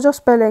on the verge of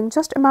spilling,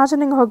 just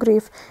imagining her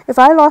grief. If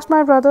I lost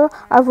my brother,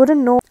 I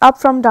wouldn't know up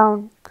from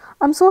down.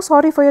 I'm so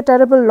sorry for your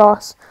terrible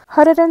loss.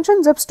 Her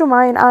attention zips to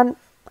mine and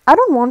I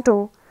don't want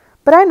to,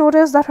 but I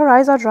notice that her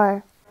eyes are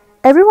dry.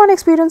 Everyone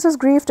experiences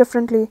grief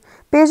differently.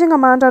 Paging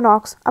Amanda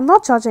knocks. I'm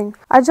not judging.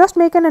 I just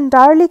make an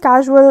entirely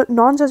casual,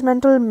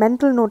 non-judgmental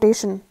mental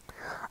notation.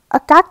 A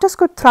cactus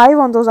could thrive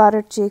on those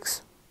arid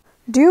cheeks.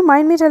 Do you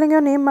mind me telling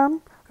your name,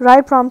 ma'am?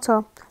 Wright prompts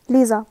her.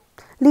 Lisa.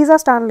 Lisa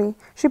Stanley.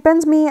 She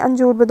pins me and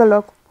Jude with a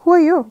look. Who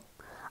are you?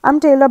 I'm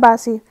Taylor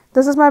Bassey.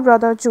 This is my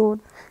brother, Jude.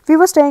 We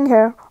were staying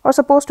here, or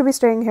supposed to be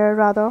staying here,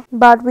 rather,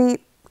 but we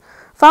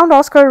found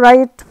Oscar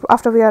right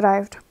after we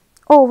arrived.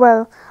 Oh,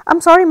 well,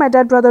 I'm sorry my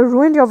dead brother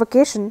ruined your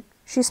vacation,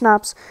 she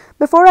snaps.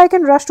 Before I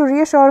can rush to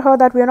reassure her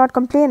that we are not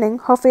complaining,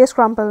 her face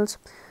crumples.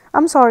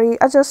 I'm sorry,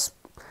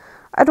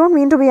 I don't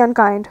mean to be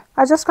unkind.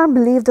 I just can't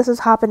believe this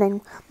is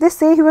happening. They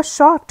say he was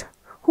shot.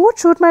 Who would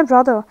shoot my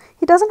brother?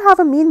 He doesn't have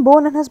a mean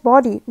bone in his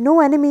body. No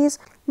enemies.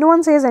 No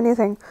one says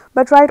anything.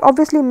 But Wright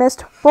obviously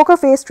missed poker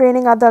face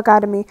training at the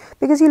academy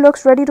because he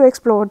looks ready to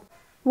explode.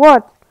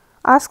 What?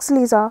 Asks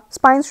Lisa,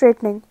 spine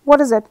straightening.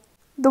 What is it?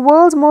 The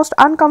world's most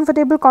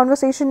uncomfortable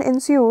conversation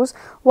ensues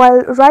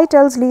while Wright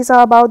tells Lisa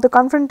about the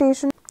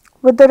confrontation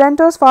with the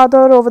renter's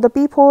father over the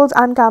peepholes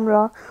and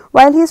camera.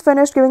 While he's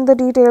finished giving the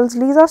details,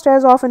 Lisa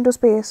stares off into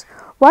space.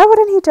 Why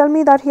wouldn't he tell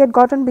me that he had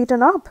gotten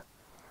beaten up?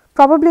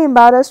 Probably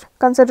embarrassed,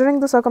 considering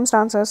the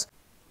circumstances.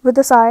 With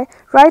a sigh,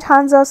 Wright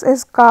hands us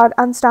his card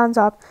and stands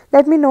up.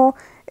 Let me know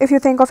if you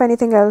think of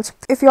anything else.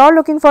 If you're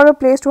looking for a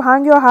place to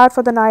hang your hat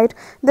for the night,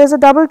 there's a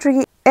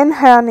DoubleTree in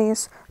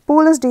Hyannis.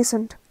 Pool is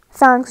decent.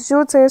 Thanks,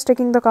 Jude says,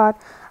 taking the card.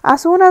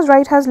 As soon as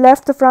Wright has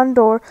left the front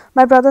door,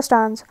 my brother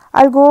stands.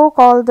 I'll go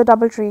call the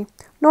DoubleTree.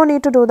 No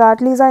need to do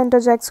that, Lisa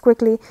interjects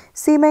quickly,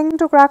 seeming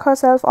to crack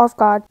herself off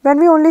guard.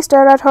 When we only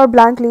stare at her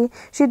blankly,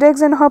 she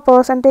digs in her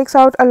purse and takes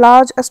out a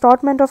large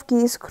assortment of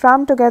keys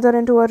crammed together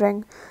into a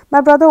ring.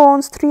 My brother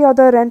owns 3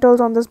 other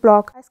rentals on this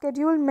block. I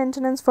schedule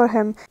maintenance for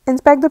him,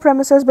 inspect the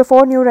premises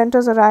before new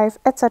renters arrive,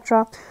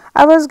 etc.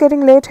 I was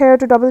getting late here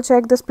to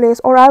double-check this place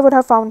or I would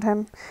have found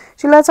him.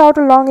 She lets out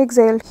a long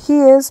exhale.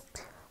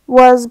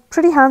 Was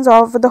pretty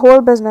hands-off with the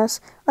whole business,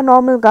 a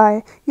normal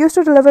guy, used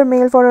to deliver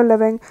mail for a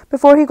living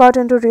before he got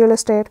into real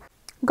estate.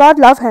 God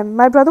love him,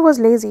 my brother was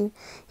lazy.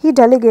 He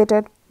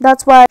delegated.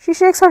 That's why she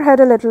shakes her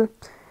head a little.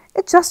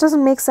 It just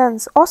doesn't make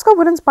sense. Oscar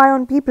wouldn't spy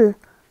on people.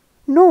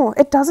 No,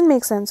 it doesn't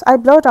make sense. I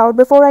blurt out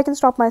before I can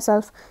stop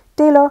myself.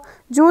 Taylor,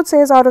 Jude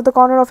says out of the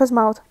corner of his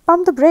mouth,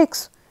 pump the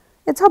brakes.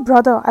 It's her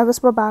brother, I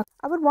whisper back.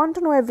 I would want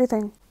to know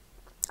everything.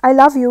 I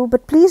love you,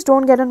 but please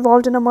don't get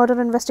involved in a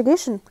murder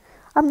investigation.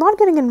 I'm not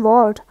getting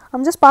involved.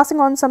 I'm just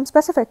passing on some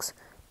specifics.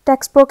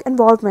 Textbook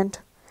involvement.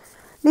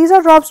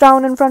 Lisa drops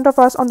down in front of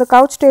us on the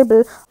couch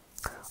table,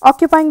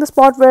 occupying the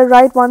spot where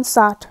Wright once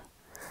sat.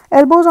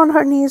 Elbows on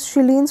her knees,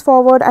 she leans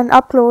forward and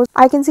up close.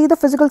 I can see the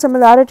physical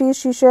similarities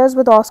she shares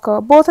with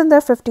Oscar, both in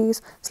their 50s,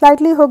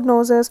 slightly hooked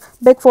noses,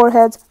 big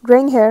foreheads,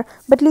 graying hair,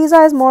 but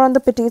Lisa is more on the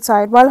petite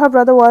side, while her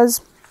brother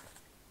was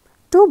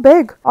too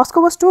big.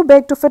 Oscar was too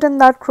big to fit in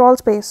that crawl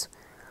space.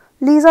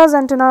 Lisa's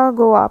antennae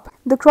go up.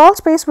 The crawl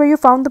space where you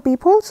found the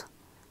peepholes?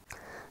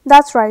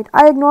 That's right.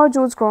 I ignore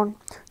Jude's groan.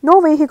 No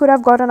way he could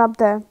have gotten up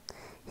there.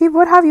 He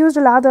would have used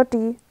a ladder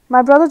tee.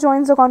 My brother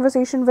joins the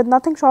conversation with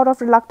nothing short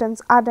of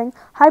reluctance, adding,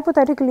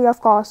 hypothetically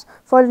of course,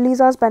 for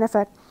Lisa's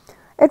benefit.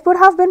 It would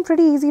have been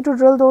pretty easy to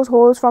drill those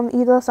holes from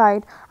either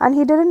side, and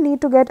he didn't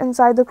need to get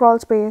inside the crawl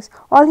space.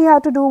 All he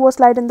had to do was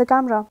slide in the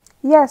camera.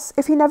 Yes,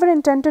 if he never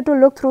intended to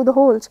look through the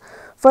holes.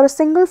 For a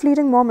single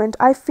fleeting moment,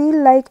 I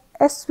feel like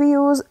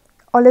SVU's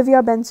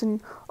Olivia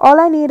Benson. All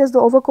I need is the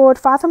overcoat,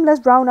 fathomless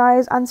brown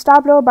eyes, and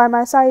Stabler by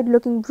my side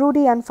looking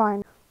broody and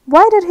fine.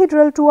 Why did he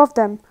drill 2 of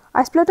them?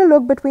 I split a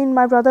look between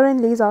my brother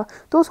and Lisa.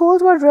 Those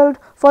holes were drilled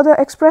for the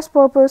express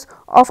purpose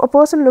of a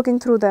person looking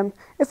through them.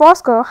 If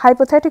Oscar,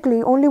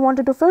 hypothetically, only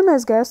wanted to film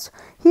his guests,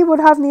 he would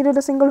have needed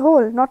a single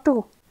hole, not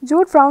two.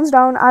 Jude frowns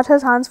down at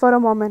his hands for a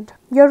moment.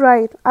 You're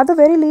right. At the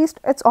very least,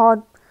 it's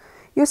odd.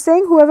 You're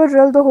saying whoever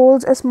drilled the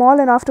holes is small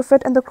enough to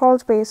fit in the crawl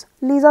space,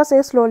 Lisa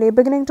says slowly,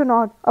 beginning to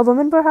nod. A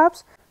woman,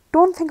 perhaps?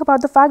 Don't think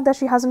about the fact that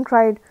she hasn't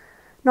cried.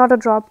 Not a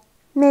drop.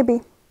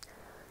 Maybe.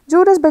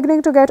 Jude is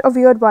beginning to get a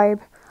weird vibe.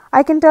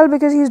 I can tell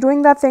because he's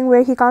doing that thing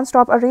where he can't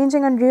stop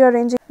arranging and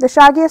rearranging the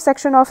shaggiest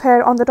section of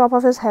hair on the top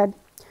of his head.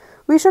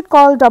 We should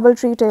call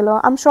Doubletree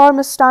Taylor. I'm sure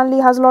Miss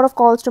Stanley has a lot of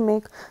calls to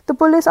make. The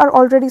police are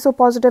already so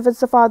positive it's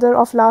the father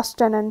of last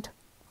tenant.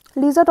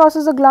 Lisa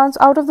tosses a glance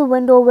out of the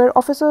window where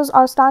officers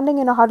are standing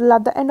in a huddle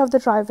at the end of the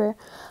driveway.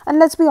 And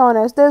let's be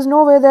honest, there's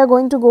no way they're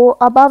going to go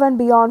above and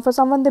beyond for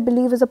someone they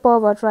believe is a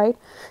pervert, right?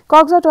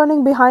 Cogs are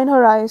turning behind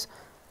her eyes.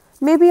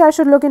 Maybe I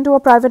should look into a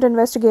private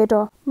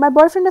investigator. My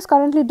boyfriend is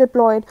currently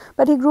deployed,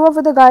 but he grew up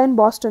with a guy in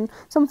Boston,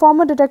 some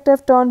former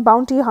detective turned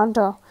bounty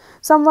hunter.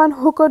 Someone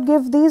who could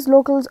give these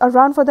locals a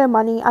run for their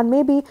money and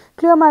maybe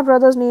clear my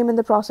brother's name in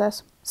the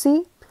process.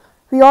 See?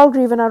 We all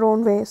grieve in our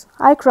own ways.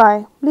 I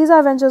cry. Lisa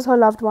avenges her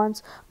loved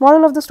ones.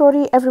 Moral of the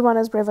story, everyone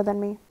is braver than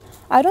me.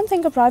 I don't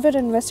think a private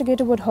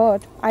investigator would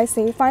hurt, I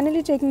say,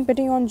 finally taking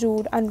pity on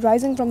Jude and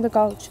rising from the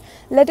couch,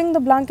 letting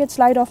the blanket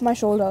slide off my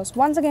shoulders.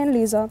 Once again,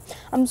 Lisa,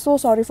 I'm so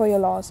sorry for your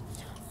loss.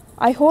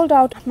 I hold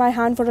out my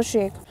hand for a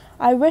shake.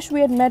 I wish we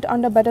had met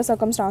under better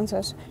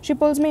circumstances. She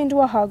pulls me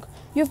into a hug.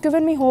 You've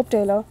given me hope,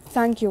 Taylor.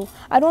 Thank you.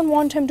 I don't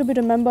want him to be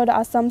remembered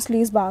as some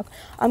sleazebag.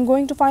 I'm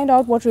going to find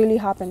out what really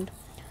happened.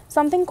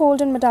 Something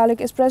cold and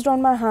metallic is pressed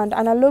on my hand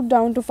and I look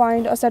down to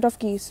find a set of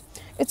keys.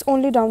 It's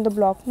only down the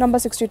block, number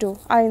 62.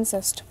 I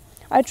insist.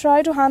 I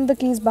try to hand the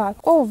keys back.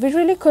 Oh, we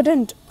really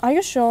couldn't. Are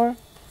you sure?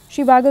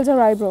 She waggles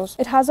her eyebrows.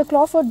 It has a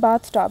clawfoot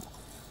bathtub.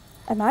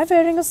 Am I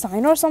wearing a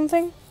sign or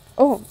something?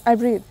 Oh, I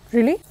breathe.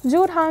 Really?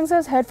 Jude hangs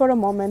his head for a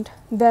moment,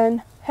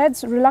 then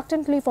heads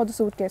reluctantly for the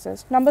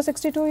suitcases. Number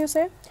 62, you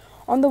say?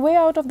 On the way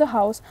out of the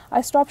house,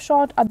 I stop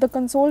short at the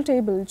console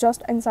table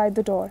just inside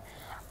the door.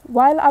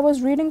 While I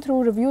was reading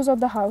through reviews of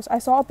the house, I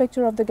saw a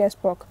picture of the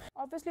guest book.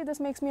 Obviously, this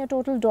makes me a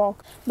total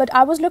dork, but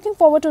I was looking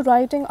forward to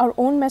writing our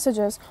own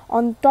messages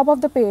on top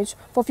of the page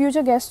for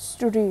future guests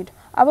to read.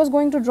 I was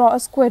going to draw a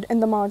squid in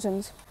the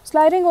margins.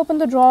 Sliding open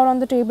the drawer on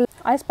the table,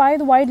 I spy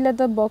the white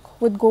leather book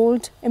with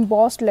gold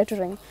embossed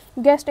lettering.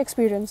 Guest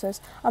experiences.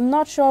 I'm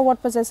not sure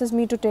what possesses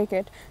me to take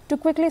it. To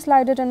quickly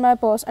slide it in my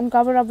purse and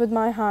cover up with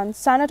my hands,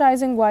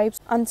 sanitizing wipes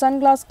and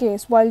sunglass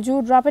case while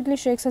Jude rapidly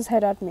shakes his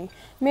head at me.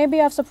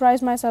 Maybe I've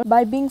surprised myself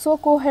by being so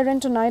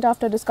coherent tonight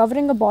after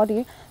discovering a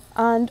body,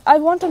 and I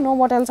want to know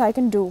what else I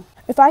can do.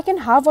 If I can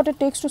have what it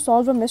takes to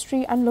solve a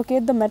mystery and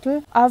locate the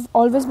metal I've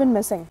always been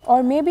missing.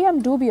 Or maybe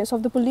I'm dubious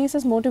of the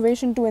police's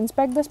motivation to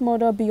inspect this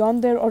murder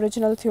beyond their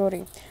original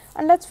theory.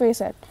 And let's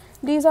face it,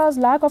 Lisa's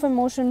lack of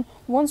emotion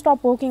won't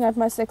stop poking at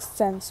my sixth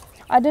sense.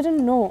 I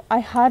didn't know I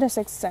had a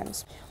sixth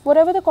sense.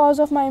 Whatever the cause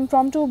of my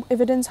impromptu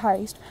evidence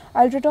heist,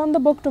 I'll return the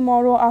book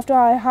tomorrow after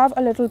I have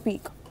a little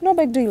peek. No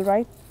big deal,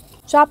 right?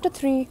 Chapter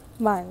 3,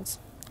 Vines.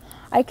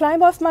 I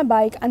climb off my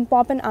bike and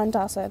pop an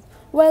antacid.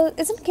 Well,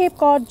 isn't Cape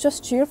Cod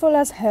just cheerful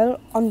as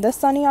hell on this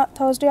sunny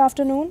Thursday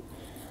afternoon?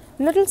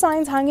 Little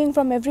signs hanging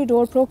from every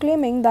door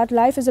proclaiming that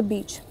life is a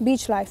beach.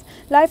 Beach life.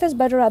 Life is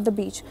better at the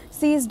beach.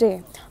 Sea's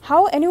day.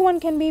 How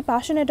anyone can be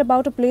passionate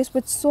about a place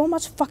with so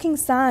much fucking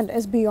sand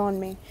is beyond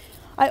me.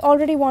 I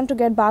already want to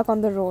get back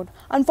on the road.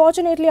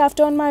 Unfortunately, I've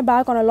turned my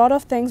back on a lot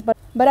of things,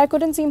 but I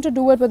couldn't seem to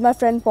do it with my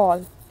friend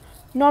Paul.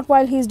 Not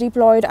while he's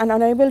deployed and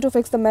unable to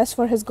fix the mess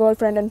for his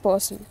girlfriend in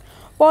person.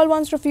 Paul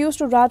once refused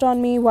to rat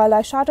on me while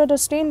I shattered a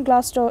stained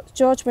glass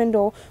church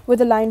window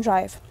with a line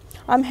drive.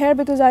 I'm here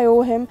because I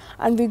owe him,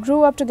 and we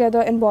grew up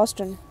together in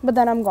Boston, but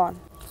then I'm gone.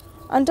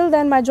 Until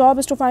then, my job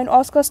is to find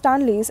Oscar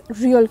Stanley's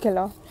real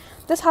killer.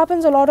 This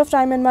happens a lot of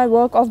time in my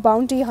work of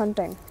bounty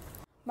hunting.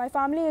 My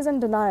family is in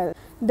denial.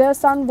 Their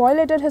son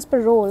violated his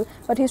parole,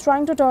 but he's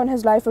trying to turn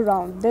his life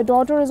around. Their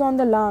daughter is on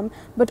the lam,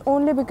 but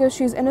only because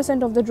she's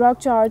innocent of the drug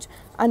charge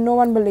and no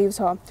one believes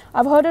her.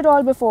 I've heard it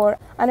all before,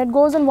 and it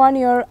goes in one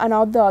ear and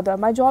out the other.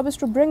 My job is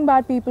to bring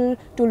bad people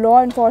to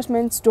law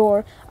enforcement's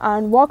door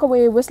and walk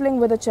away whistling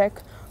with a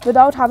check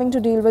without having to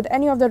deal with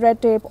any of the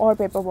red tape or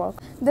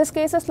paperwork. This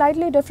case is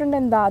slightly different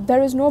in that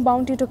there is no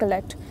bounty to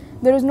collect.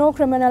 There is no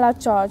criminal at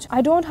charge.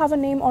 I don't have a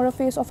name or a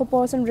face of a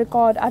person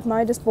record at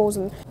my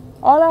disposal.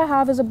 All I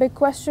have is a big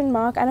question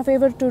mark and a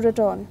favor to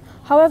return.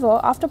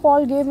 However, after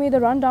Paul gave me the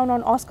rundown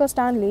on Oscar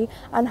Stanley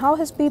and how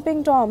his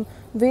peeping Tom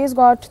ways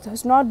got the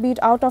snot beat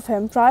out of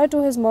him prior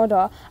to his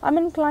murder, I'm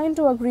inclined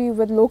to agree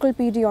with local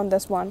PD on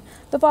this one.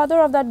 The father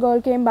of that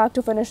girl came back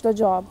to finish the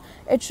job.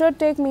 It should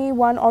take me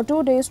 1 or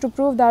 2 days to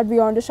prove that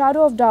beyond a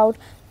shadow of doubt,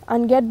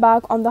 and get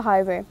back on the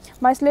highway,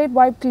 my slate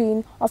wiped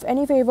clean of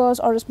any favors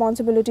or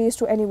responsibilities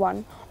to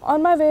anyone.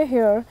 On my way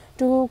here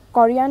to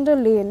Coriander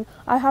Lane,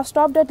 I have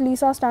stopped at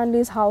Lisa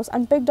Stanley's house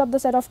and picked up the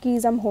set of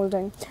keys I'm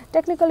holding.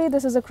 Technically,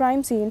 this is a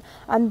crime scene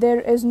and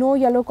there is no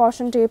yellow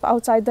caution tape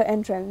outside the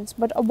entrance,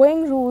 but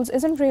obeying rules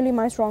isn't really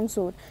my strong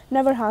suit.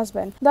 Never has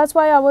been. That's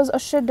why I was a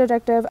shit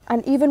detective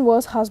and even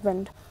worse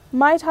husband.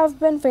 Might have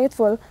been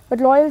faithful, but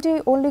loyalty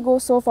only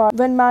goes so far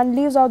when man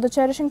leaves out the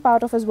cherishing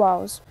part of his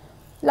vows.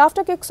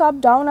 Laughter kicks up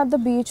down at the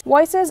beach,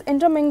 voices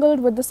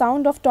intermingled with the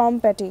sound of Tom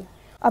Petty.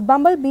 A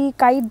bumblebee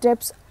kite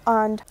dips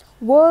and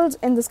whirls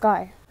in the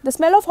sky. The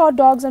smell of hot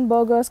dogs and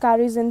burgers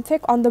carries in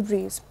thick on the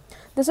breeze.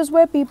 This is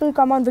where people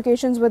come on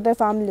vacations with their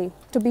family,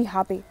 to be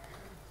happy.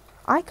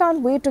 I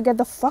can't wait to get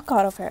the fuck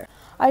out of here.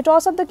 I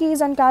toss up the keys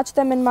and catch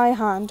them in my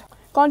hand,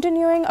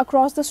 continuing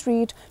across the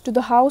street to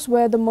the house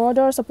where the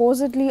murder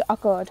supposedly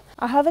occurred.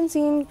 I haven't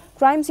seen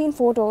crime scene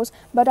photos,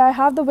 but I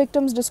have the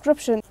victim's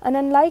description, and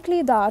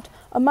unlikely that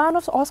a man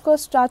of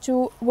Oscar's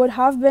stature would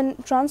have been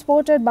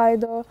transported by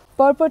the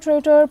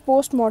perpetrator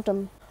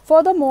post-mortem.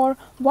 Furthermore,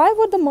 why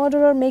would the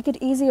murderer make it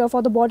easier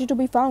for the body to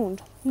be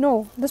found?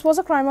 No, this was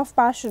a crime of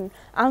passion,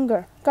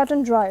 anger, cut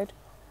and dried.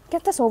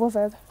 Get this over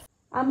with.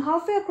 I'm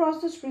halfway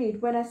across the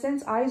street when I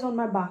sense eyes on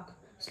my back.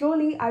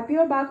 Slowly, I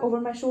peer back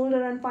over my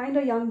shoulder and find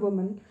a young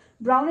woman,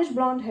 brownish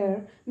blonde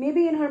hair,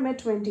 maybe in her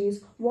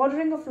mid-20s,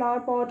 watering a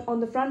flower pot on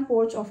the front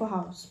porch of a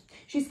house.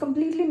 She's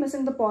completely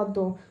missing the pot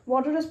though.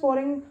 Water is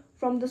pouring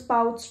from the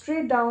spout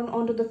straight down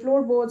onto the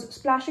floorboards,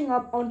 splashing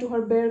up onto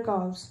her bare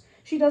calves.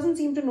 She doesn't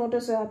seem to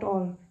notice it at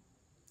all.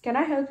 Can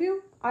I help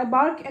you? I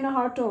bark in a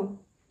hard tone.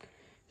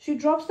 She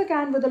drops the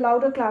can with a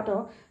louder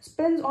clatter,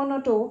 spins on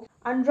her toe,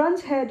 and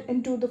runs head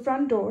into the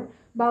front door,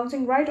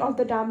 bouncing right off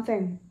the damn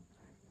thing.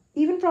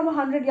 Even from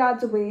 100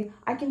 yards away,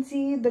 I can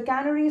see the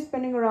canary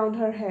spinning around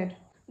her head.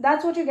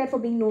 That's what you get for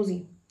being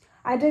nosy.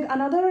 I dig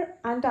another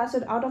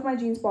antacid out of my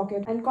jeans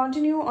pocket and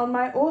continue on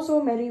my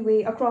oh-so-merry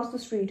way across the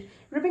street,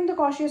 ripping the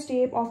cautious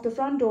tape off the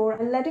front door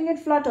and letting it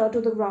flutter to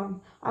the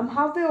ground. I'm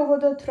halfway over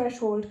the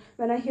threshold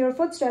when I hear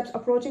footsteps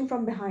approaching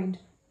from behind.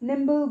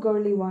 Nimble,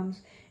 girly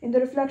ones. In the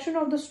reflection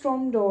of the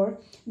storm door,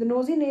 the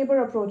nosy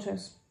neighbor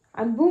approaches.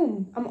 And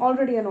boom, I'm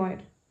already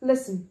annoyed.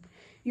 Listen,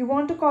 you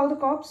want to call the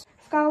cops?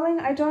 Scowling,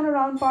 I turn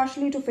around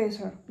partially to face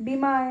her. Be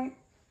my...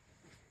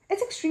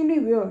 It's extremely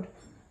weird.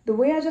 The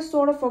way I just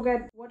sort of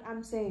forget what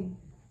I'm saying.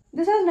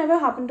 This has never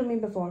happened to me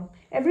before.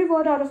 Every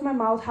word out of my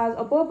mouth has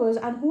a purpose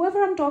and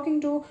whoever I'm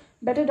talking to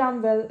better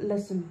damn well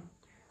listen.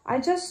 I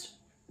just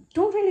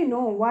don't really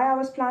know why I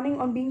was planning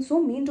on being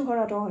so mean to her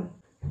at all.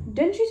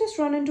 Didn't she just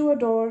run into a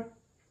door?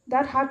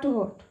 That had to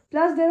hurt.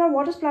 Plus, there are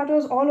water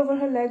splatters all over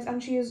her legs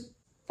and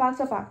facts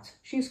are facts.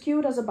 She's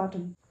cute as a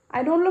button.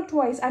 I don't look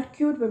twice at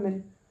cute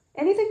women.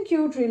 Anything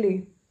cute,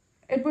 really.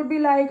 It would be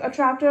like a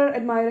tractor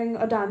admiring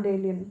a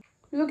dandelion.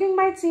 Looking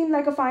might seem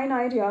like a fine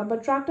idea,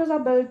 but tractors are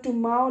built to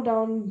mow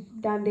down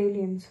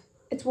dandelions.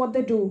 It's what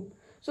they do.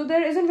 So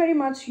there isn't very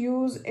much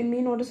use in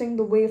me noticing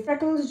the way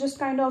freckles just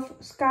kind of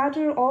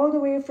scatter all the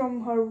way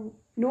from her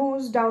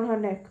nose down her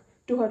neck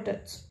to her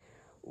tits,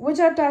 which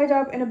are tied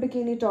up in a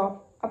bikini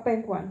top, a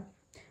pink one.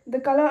 The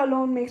color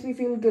alone makes me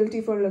feel guilty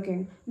for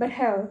looking, but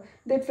hell,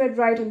 they'd fit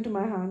right into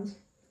my hands.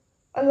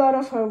 A lot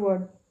of her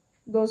would.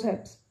 Those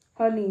hips,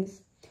 her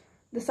knees,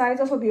 the size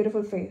of her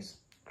beautiful face.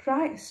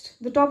 Christ,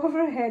 the top of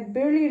her head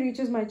barely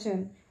reaches my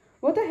chin.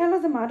 What the hell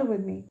is the matter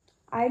with me?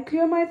 I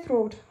clear my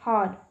throat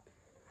hard.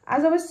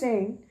 As I was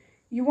saying,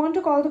 you want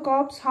to call the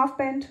cops, half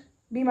pent?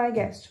 Be my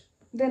guest.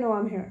 They know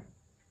I'm here.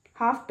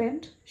 Half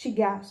pent? She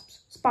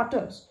gasps,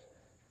 sputters,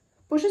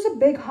 pushes a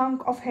big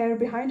hunk of hair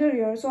behind her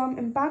ear so I'm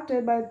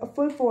impacted by a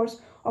full force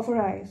of her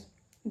eyes.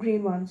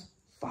 Green ones.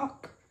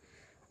 Fuck.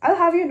 I'll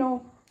have you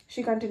know,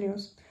 she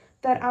continues,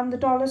 that I'm the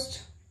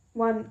tallest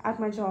one at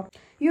my job.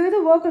 You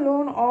either work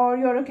alone or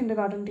you're a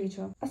kindergarten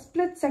teacher. A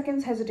split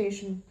second's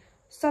hesitation.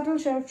 Subtle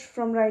shift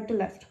from right to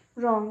left.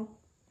 Wrong.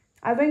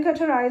 I wink at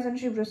her eyes and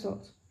she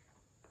bristles.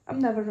 I'm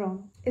never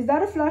wrong. Is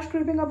that a flush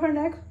creeping up her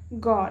neck?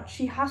 God,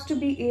 she has to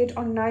be 8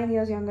 or 9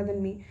 years younger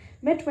than me.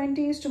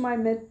 Mid-20s to my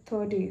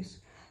mid-30s.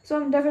 So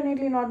I'm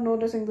definitely not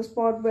noticing the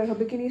spot where her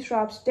bikini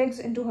straps digs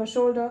into her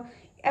shoulder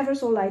ever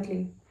so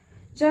lightly.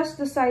 Just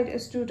the side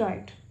is too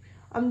tight.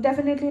 I'm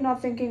definitely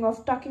not thinking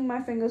of tucking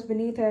my fingers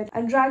beneath it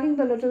and dragging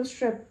the little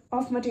strip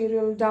of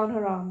material down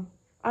her arm,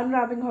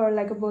 unwrapping her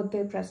like a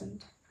birthday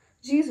present.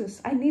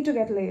 Jesus, I need to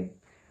get laid.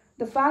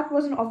 The fact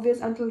wasn't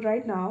obvious until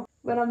right now,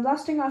 when I'm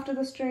lusting after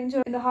the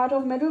stranger in the heart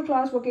of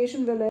middle-class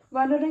vacation village,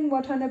 wondering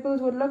what her nipples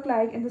would look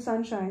like in the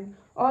sunshine,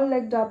 all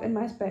legged up in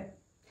my spit.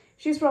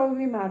 She's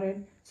probably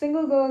married.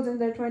 Single girls in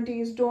their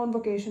 20s don't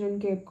vacation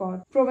in Cape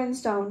Cod.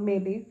 Provincetown,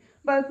 maybe,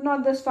 but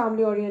not this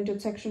family-oriented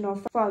section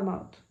of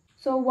Falmouth.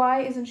 So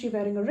why isn't she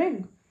wearing a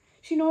ring?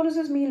 She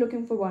notices me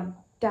looking for one.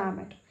 Damn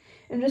it.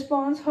 In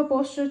response, her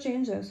posture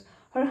changes.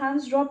 Her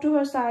hands drop to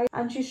her side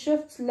and she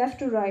shifts left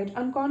to right,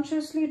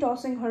 unconsciously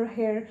tossing her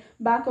hair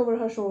back over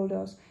her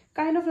shoulders,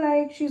 Kind of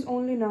like she's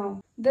only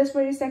now, this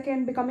very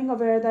second, becoming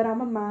aware that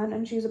I'm a man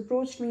and she's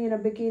approached me in a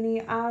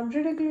bikini and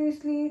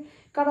ridiculously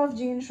cut off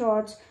jean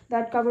shorts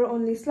that cover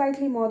only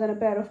slightly more than a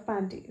pair of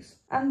panties.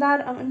 And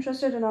that I'm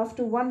interested enough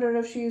to wonder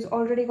if she's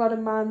already got a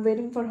man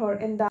waiting for her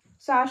in that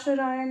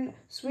saccharine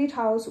sweet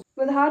house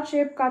with heart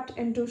shape cut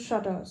into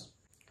shutters.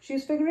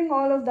 She's figuring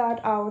all of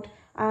that out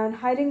and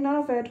hiding none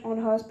of it on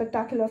her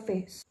spectacular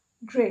face.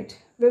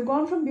 Great, we've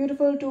gone from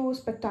beautiful to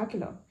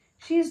spectacular.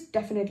 She's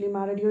definitely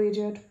married, you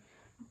idiot.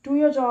 Do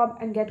your job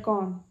and get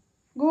gone.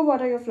 Go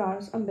water your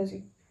flowers, I'm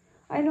busy.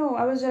 I know,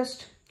 I was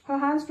just... Her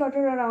hands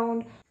flutter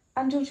around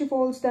until she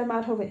folds them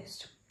at her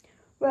waist.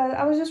 Well,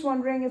 I was just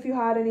wondering if you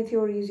had any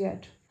theories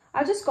yet.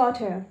 I just got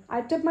here.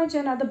 I tipped my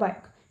chin at the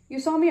bike. You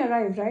saw me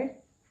arrive, right?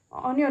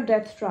 On your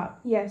death trap,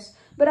 yes.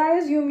 But I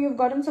assume you've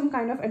gotten some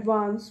kind of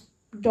advance,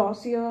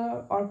 dossier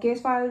or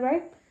case file,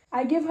 right?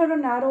 I give her a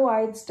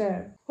narrow-eyed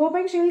stare,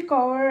 hoping she'll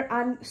cower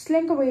and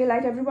slink away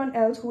like everyone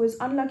else who is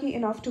unlucky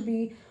enough to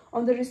be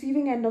on the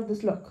receiving end of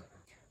this look.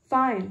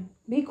 Fine,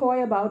 be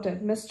coy about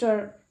it,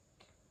 Mr.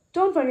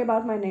 Don't worry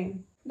about my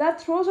name.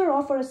 That throws her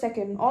off for a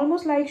second,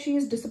 almost like she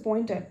is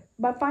disappointed.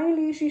 But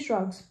finally she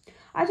shrugs.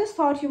 I just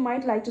thought you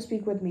might like to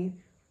speak with me.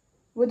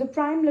 With the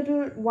prime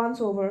little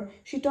once over,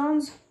 she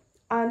turns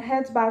and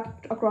heads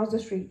back across the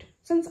street.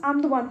 Since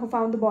I'm the one who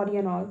found the body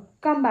and all,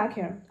 come back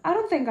here. I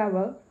don't think I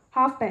will.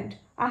 Half pent.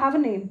 I have a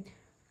name.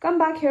 Come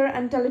back here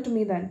and tell it to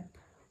me then.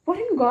 What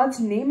in God's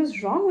name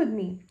is wrong with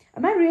me?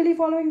 Am I really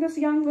following this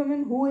young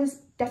woman who is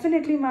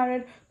definitely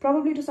married,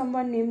 probably to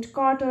someone named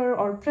Carter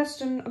or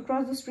Preston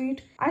across the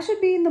street? I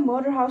should be in the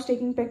murder house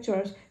taking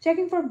pictures,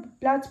 checking for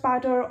blood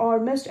spatter or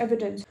missed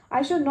evidence.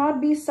 I should not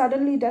be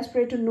suddenly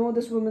desperate to know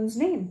this woman's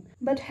name.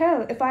 But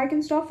hell, if I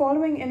can stop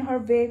following in her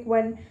wake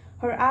when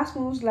her ass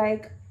moves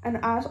like an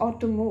ass ought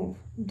to move.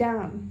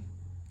 Damn.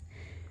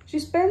 She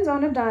spins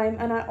on a dime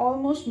and I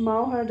almost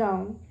mow her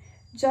down,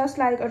 just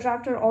like a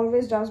tractor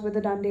always does with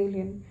a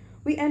dandelion.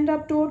 We end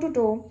up toe to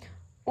toe,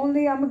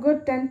 only I'm a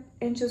good 10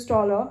 inches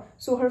taller,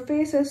 so her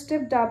face is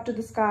tipped up to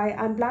the sky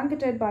and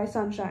blanketed by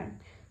sunshine.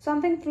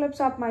 Something flips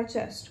up my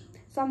chest,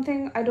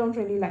 something I don't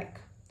really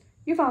like.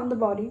 You found the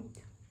body,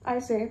 I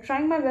say,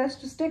 trying my best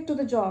to stick to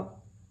the job.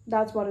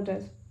 That's what it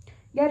is.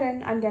 Get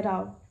in and get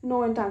out.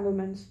 No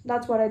entanglements.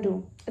 That's what I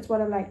do. It's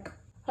what I like.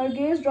 Her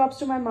gaze drops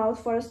to my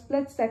mouth for a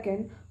split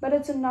second, but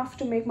it's enough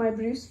to make my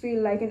briefs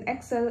feel like an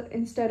XL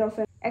instead of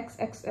an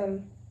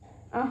XXL.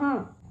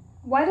 Uh-huh.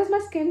 Why does my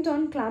skin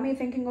turn clammy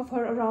thinking of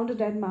her around a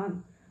dead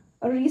man?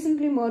 A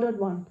recently murdered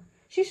one.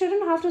 She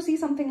shouldn't have to see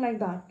something like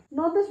that.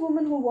 Not this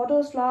woman who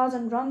waters flowers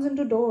and runs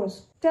into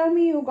doors. Tell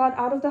me you got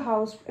out of the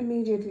house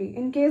immediately,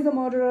 in case the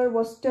murderer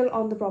was still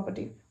on the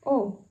property.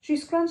 Oh, she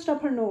scrunched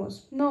up her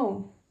nose.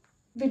 No,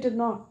 we did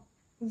not.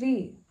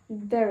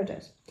 There it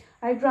is.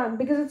 I grunt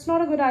because it's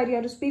not a good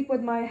idea to speak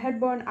with my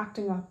headburn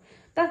acting up.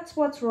 That's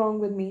what's wrong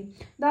with me.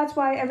 That's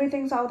why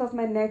everything south of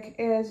my neck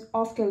is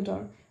off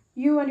kilter.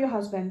 You and your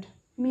husband.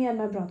 Me and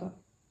my brother.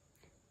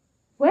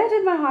 Where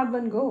did my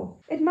heartburn go?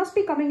 It must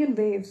be coming in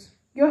waves.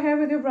 You're here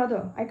with your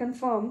brother, I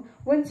confirm,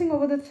 wincing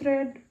over the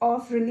thread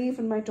of relief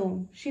in my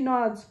tone. She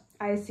nods,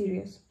 eyes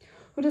serious.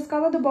 Who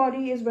discovered the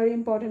body is very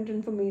important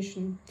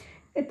information.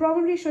 It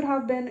probably should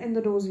have been in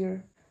the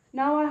dossier.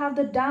 Now I have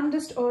the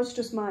damnedest urge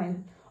to smile.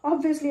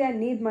 Obviously I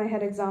need my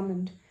head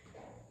examined.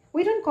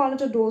 We don't call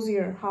it a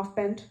dossier,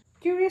 half-pent.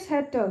 Curious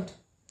head tilt.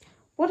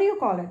 What do you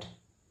call it?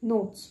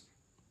 Notes.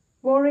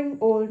 Boring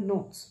old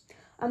notes.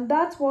 And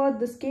that's what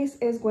this case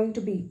is going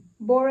to be.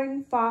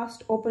 Boring,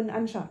 fast, open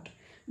and shut.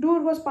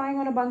 Dude was spying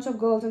on a bunch of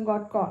girls and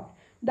got caught.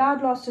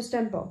 Dad lost his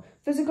temper.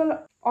 Physical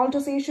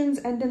altercations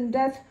end in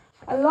death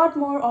a lot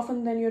more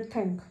often than you'd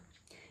think.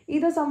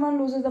 Either someone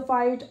loses the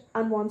fight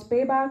and wants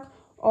payback,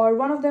 or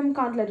one of them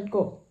can't let it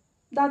go.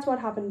 That's what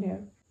happened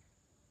here.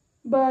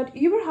 But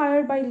you were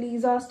hired by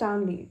Lisa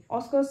Stanley,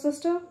 Oscar's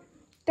sister?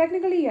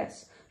 Technically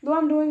yes, though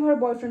I'm doing her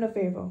boyfriend a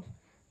favor.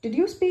 Did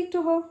you speak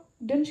to her?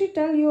 Didn't she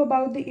tell you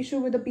about the issue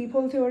with the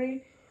peephole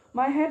theory?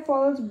 My head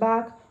falls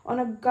back on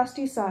a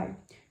gusty sigh.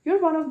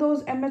 You're one of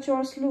those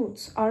amateur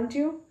sleuths, aren't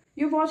you?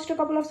 You've watched a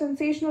couple of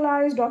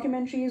sensationalized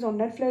documentaries on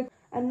Netflix,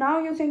 and now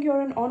you think you're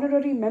an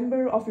honorary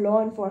member of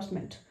law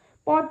enforcement.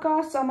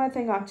 Podcasts are my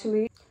thing,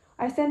 actually.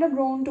 I send a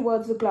groan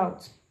towards the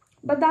clouds.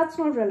 But that's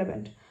not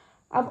relevant.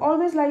 I've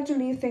always liked to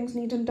leave things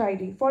neat and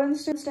tidy. For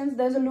instance,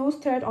 there's a loose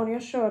thread on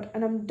your shirt,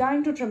 and I'm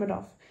dying to trim it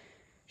off.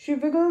 She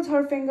wiggles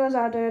her fingers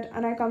at it,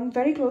 and I come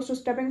very close to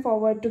stepping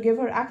forward to give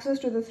her access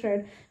to the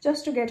thread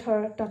just to get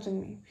her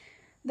touching me.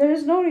 There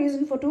is no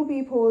reason for two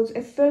peepholes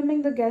if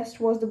filming the guest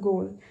was the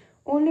goal.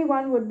 Only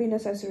one would be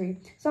necessary.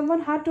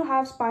 Someone had to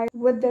have spied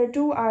with their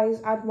two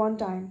eyes at one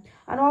time,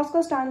 and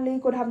Oscar Stanley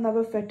could have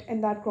never fit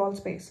in that crawl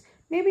space.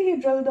 Maybe he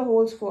drilled the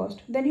holes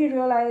first, then he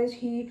realized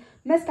he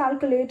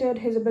miscalculated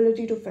his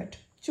ability to fit.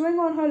 Chewing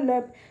on her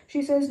lip,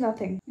 she says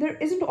nothing. There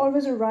isn't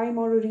always a rhyme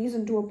or a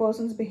reason to a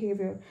person's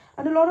behavior,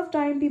 and a lot of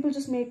time people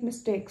just make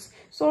mistakes,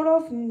 sort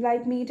of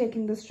like me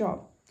taking this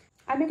job.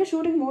 I make a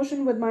shooting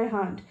motion with my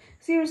hand.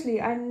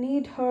 Seriously, I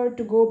need her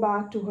to go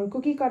back to her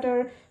cookie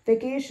cutter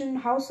vacation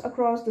house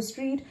across the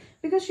street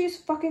because she's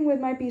fucking with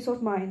my peace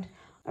of mind.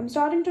 I'm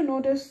starting to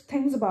notice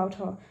things about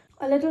her.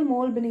 A little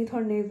mole beneath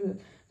her navel,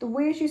 the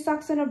way she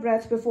sucks in her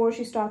breath before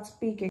she starts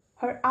speaking,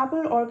 her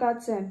apple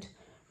orchard scent.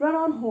 Run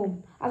on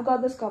home. I've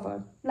got this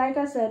covered. Like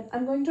I said,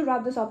 I'm going to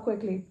wrap this up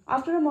quickly.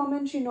 After a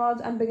moment, she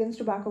nods and begins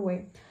to back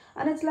away.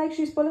 And it's like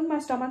she's pulling my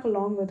stomach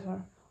along with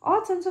her.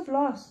 Odd sense of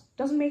loss.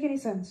 Doesn't make any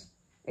sense.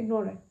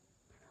 Ignore it.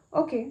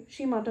 Okay,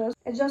 she mutters,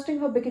 adjusting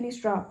her bikini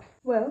strap.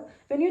 Well,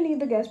 when you need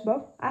the guest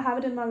book, I have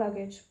it in my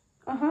luggage.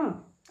 Uh-huh,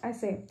 I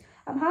say.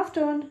 I'm half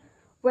turned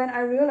when I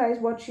realize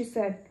what she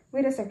said.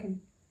 Wait a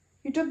second.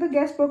 You took the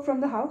guest book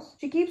from the house?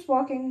 She keeps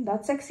walking,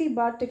 that sexy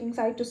butt ticking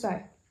side to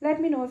side. Let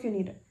me know if you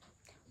need it.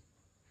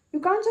 You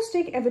can't just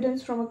take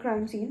evidence from a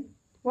crime scene.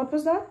 What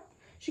was that?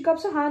 She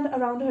cups a hand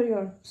around her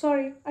ear.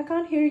 Sorry, I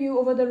can't hear you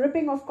over the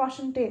ripping of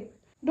caution tape.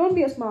 Don't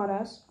be a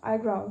smartass, I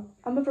growl.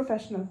 I'm a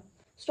professional.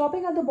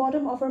 Stopping at the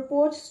bottom of her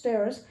porch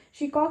stairs,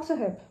 she cocks a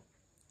hip.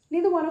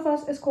 Neither one of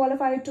us is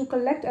qualified to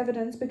collect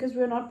evidence because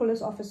we're not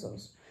police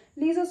officers.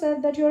 Lisa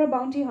said that you're a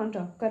bounty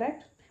hunter,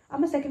 correct?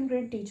 I'm a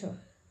second-grade teacher.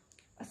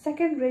 A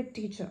second-grade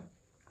teacher.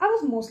 I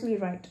was mostly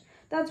right.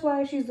 That's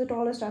why she's the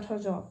tallest at her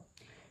job.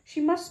 She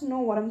must know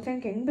what I'm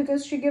thinking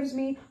because she gives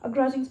me a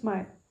grudging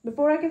smile.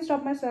 Before I can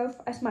stop myself,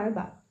 I smile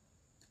back.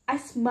 I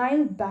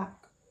smile back.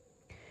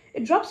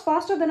 It drops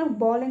faster than a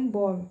bowling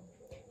ball.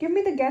 Give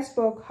me the guest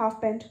book,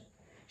 half-pint.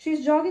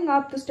 She's jogging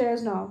up the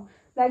stairs now,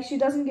 like she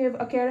doesn't give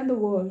a care in the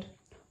world.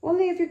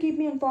 Only if you keep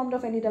me informed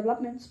of any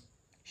developments.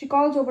 She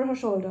calls over her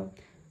shoulder.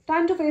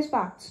 Time to face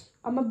facts.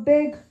 I'm a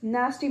big,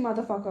 nasty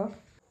motherfucker.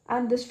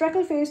 And this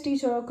freckle-faced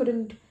teacher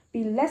couldn't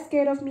be less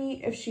scared of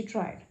me if she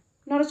tried.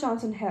 Not a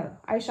chance in hell,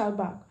 I shout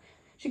back.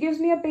 She gives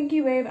me a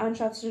pinky wave and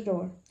shuts the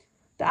door.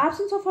 The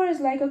absence of her is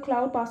like a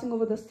cloud passing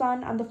over the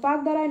sun, and the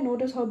fact that I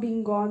notice her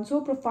being gone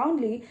so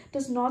profoundly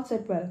does not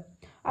sit well.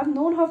 I've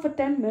known her for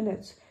 10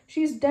 minutes.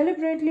 She's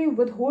deliberately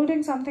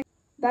withholding something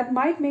that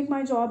might make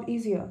my job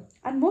easier.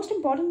 And most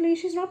importantly,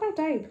 she's not my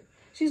type.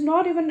 She's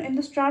not even in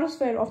the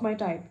stratosphere of my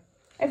type.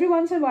 Every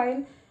once in a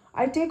while,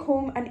 I take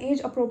home an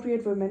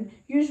age-appropriate woman,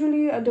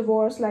 usually a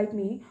divorce like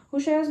me, who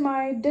shares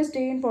my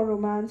disdain for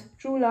romance,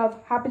 true love,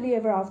 happily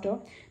ever after.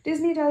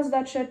 Disney tells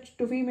that shit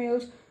to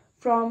females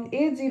from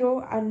age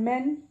 0 and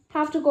men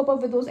have to cope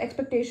up with those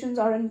expectations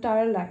our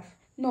entire life.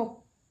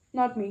 No,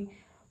 not me.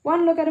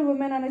 One look at a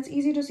woman and it's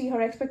easy to see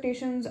her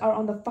expectations are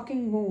on the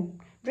fucking moon.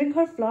 Bring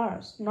her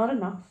flowers, not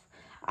enough.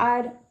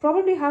 I'd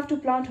probably have to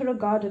plant her a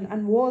garden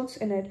and waltz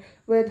in it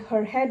with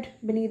her head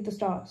beneath the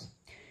stars.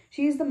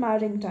 She's the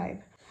marrying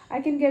type.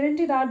 I can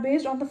guarantee that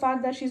based on the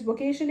fact that she's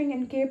vacationing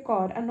in Cape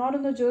Cod and not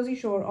on the Jersey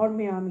Shore or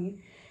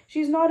Miami.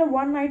 She's not a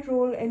one-night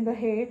roll in the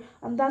hay,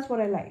 and that's what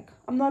I like.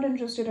 I'm not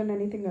interested in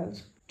anything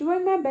else.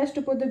 Doing my best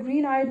to put the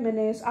green-eyed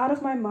menace out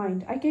of my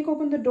mind, I kick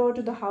open the door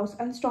to the house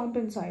and stomp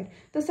inside.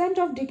 The scent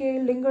of decay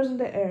lingers in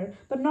the air,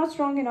 but not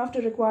strong enough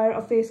to require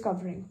a face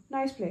covering.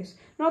 Nice place.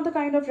 Not the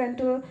kind of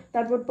rental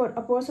that would put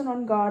a person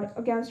on guard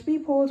against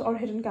peepholes or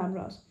hidden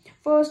cameras.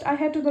 First, I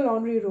head to the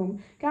laundry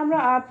room.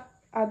 Camera app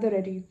at the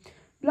ready.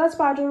 Blood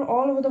spatter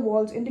all over the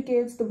walls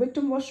indicates the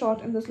victim was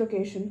shot in this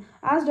location,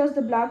 as does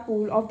the black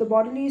pool of the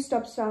bodily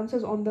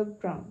substances on the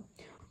ground.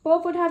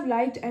 Perp would have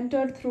liked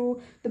entered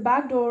through the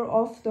back door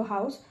of the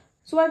house,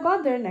 so I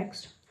got there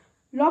next.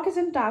 Lock is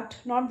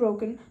intact, not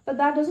broken, but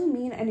that doesn't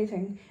mean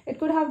anything. It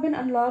could have been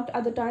unlocked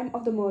at the time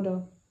of the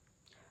murder.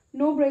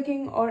 No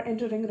breaking or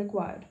entering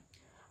required.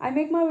 I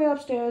make my way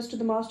upstairs to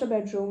the master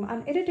bedroom,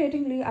 and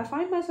irritatingly, I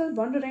find myself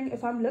wondering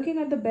if I'm looking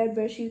at the bed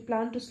where she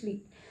planned to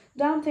sleep.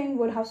 Damn thing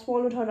would have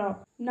swallowed her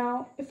up.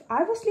 Now, if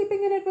I was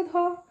sleeping in it with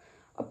her,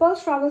 a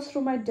pulse travels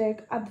through my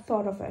dick at the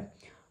thought of it.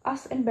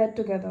 Us in bed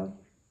together.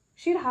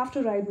 She'd have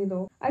to ride me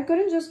though. I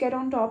couldn't just get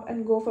on top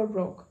and go for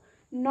broke.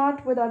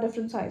 Not with our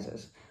different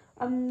sizes.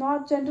 I'm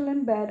not gentle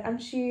in bed,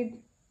 and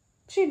she'd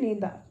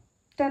need that.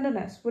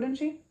 Tenderness, wouldn't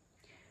she?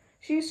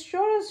 She's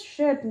sure as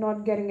shit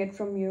not getting it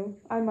from you,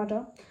 I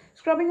mutter,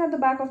 scrubbing at the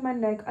back of my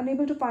neck,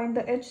 unable to find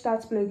the itch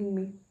that's plaguing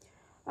me.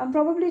 I'm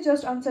probably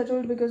just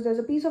unsettled because there's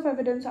a piece of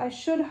evidence I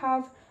should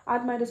have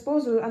at my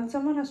disposal and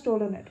someone has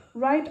stolen it.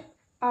 Right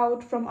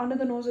out from under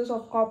the noses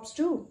of cops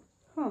too.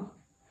 Huh.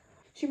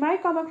 She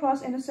might come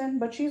across innocent,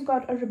 but she's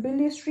got a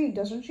rebellious streak,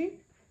 doesn't she?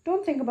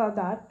 Don't think about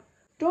that.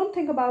 Don't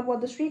think about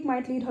what the streak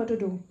might lead her to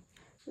do.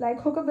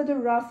 Like hook up with a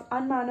rough,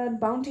 unmannered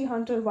bounty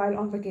hunter while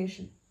on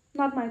vacation.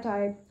 Not my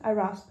type, I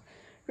rasp,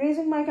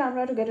 raising my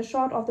camera to get a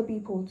shot of the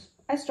peepholes.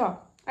 I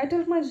stop. I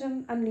tilt my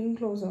chin and lean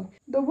closer.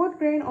 The wood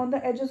grain on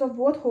the edges of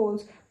both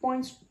holes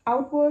points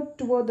outward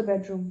toward the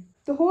bedroom.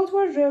 The holes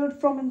were drilled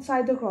from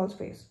inside the crawl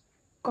space.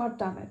 God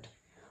damn it.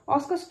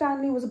 Oscar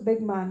Stanley was a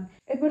big man.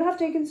 It would have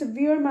taken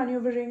severe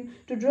maneuvering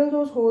to drill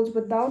those holes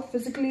without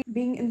physically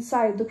being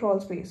inside the crawl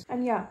space.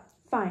 And yeah,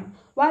 fine.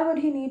 Why would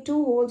he need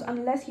 2 holes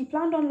unless he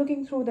planned on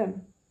looking through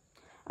them?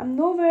 I'm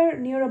nowhere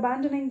near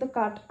abandoning the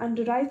cut and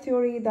derived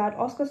theory that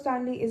Oscar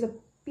Stanley is a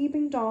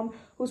peeping Tom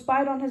who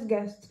spied on his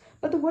guests,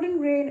 but the wooden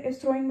grain is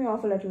throwing me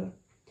off a little.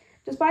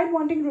 Despite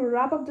wanting to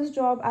wrap up this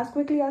job as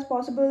quickly as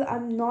possible,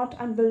 I'm not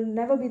and will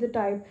never be the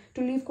type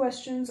to leave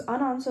questions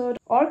unanswered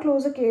or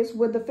close a case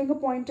with the finger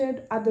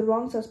pointed at the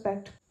wrong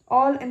suspect,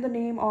 all in the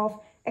name of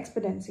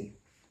expediency.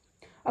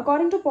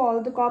 According to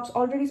Paul, the cops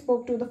already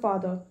spoke to the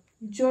father,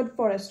 Judd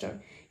Forrester.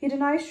 He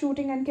denies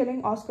shooting and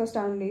killing Oscar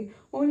Stanley,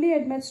 only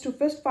admits to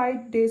fist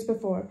fight days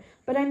before.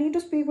 But I need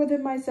to speak with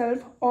him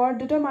myself or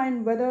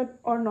determine whether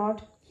or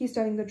not he's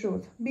telling the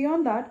truth.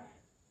 Beyond that,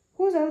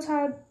 who else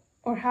had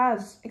or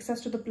has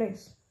access to the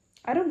place?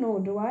 I don't know,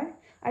 do I?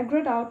 I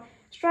grit out,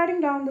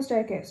 striding down the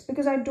staircase,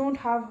 because I don't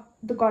have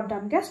the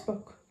goddamn guest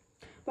book.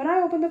 When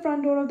I open the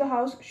front door of the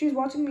house, she's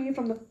watching me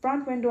from the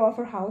front window of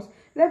her house,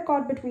 leg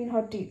caught between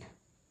her teeth.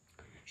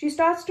 She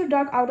starts to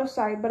duck out of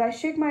sight, but I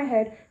shake my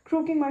head,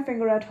 crooking my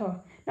finger at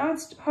her. Now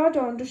it's her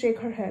turn to shake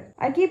her head.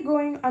 I keep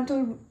going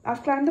until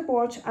I've climbed the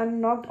porch and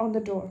knocked on the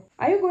door.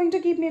 Are you going to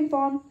keep me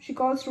informed? She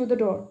calls through the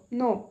door.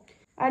 No.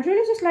 I'd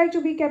really just like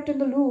to be kept in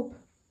the loop.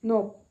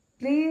 No.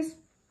 Please?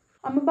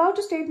 I'm about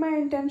to state my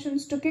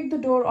intentions to kick the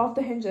door off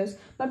the hinges,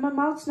 but my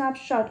mouth snaps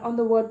shut on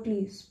the word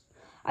please.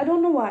 I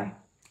don't know why.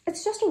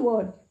 It's just a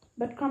word,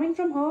 but coming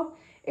from her,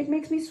 it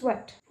makes me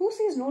sweat. Who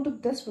says no to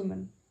this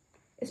woman?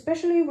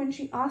 Especially when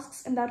she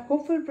asks in that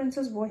hopeful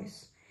princess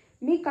voice.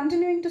 Me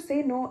continuing to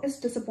say no is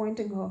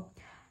disappointing her.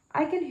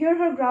 I can hear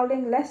her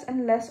growling less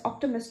and less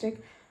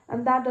optimistic,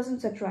 and that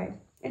doesn't sit right.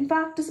 In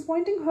fact,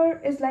 disappointing her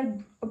is like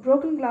a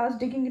broken glass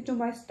digging into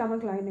my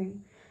stomach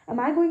lining. Am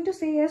I going to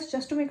say yes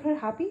just to make her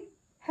happy?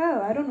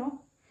 Hell, I don't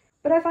know.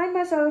 But I find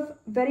myself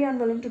very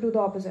unwilling to do the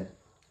opposite.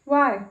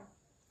 Why?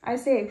 I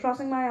say,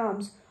 crossing my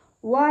arms.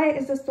 Why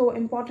is this so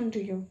important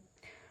to you?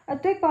 A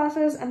tick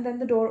passes and then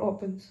the door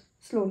opens,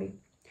 slowly.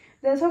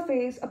 There's her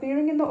face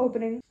appearing in the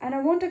opening, and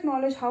I won't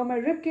acknowledge how my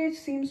ribcage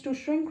seems to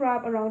shrink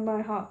wrap around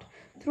my heart,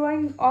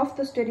 throwing off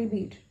the steady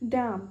beat.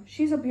 Damn,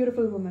 she's a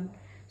beautiful woman.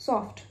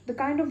 Soft, the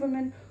kind of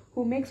woman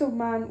who makes a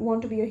man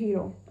want to be a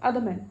hero. Other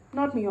men,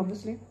 not me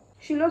obviously.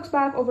 She looks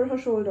back over her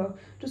shoulder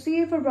to see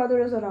if her brother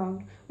is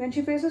around. When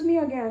she faces me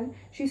again,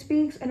 she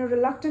speaks in a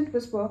reluctant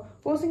whisper,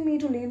 forcing me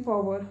to lean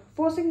forward,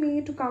 forcing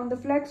me to count the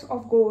flecks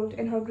of gold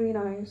in her green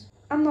eyes.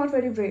 I'm not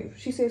very brave,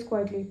 she says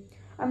quietly.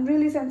 I'm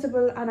really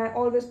sensible and I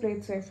always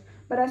played safe.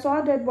 But I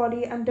saw a dead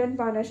body and didn't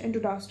vanish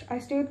into dust. I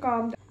stayed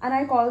calm and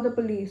I called the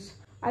police.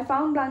 I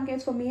found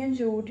blankets for me and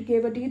Jude,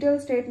 gave a detailed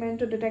statement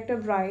to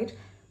Detective Wright.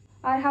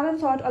 I haven't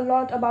thought a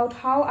lot about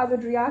how I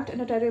would react in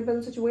a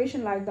terrible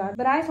situation like that,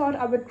 but I thought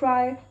I would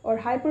cry or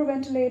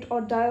hyperventilate or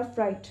die of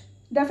fright.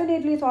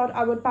 Definitely thought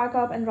I would pack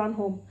up and run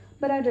home,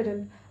 but I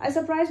didn't. I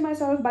surprised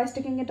myself by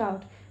sticking it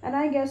out, and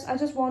I guess I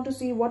just want to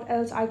see what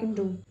else I can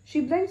do.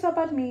 She blinks up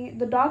at me,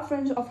 the dark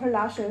fringe of her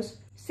lashes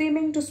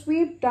seeming to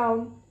sweep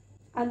down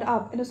and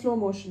up in a slow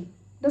motion.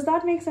 Does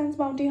that make sense,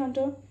 Bounty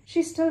Hunter?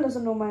 She still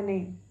doesn't know my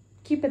name.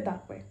 Keep it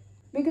that way.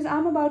 Because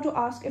I'm about to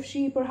ask if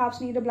she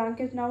perhaps need a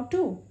blanket now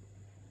too.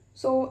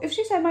 So if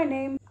she said my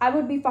name, I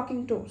would be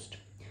fucking toast.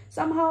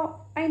 Somehow,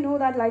 I know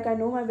that like I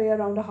know my way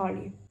around a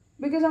Harley.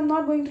 Because I'm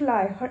not going to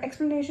lie, her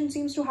explanation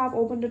seems to have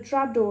opened a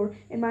trapdoor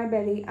in my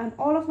belly and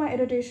all of my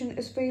irritation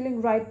is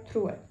failing right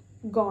through it.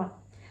 Gone.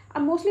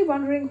 I'm mostly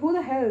wondering who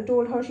the hell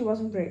told her she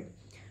wasn't brave.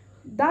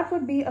 That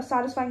would be a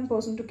satisfying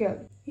person to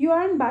kill. You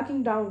aren't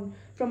backing down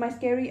from my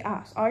scary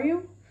ass, are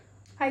you?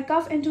 I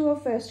cuff into her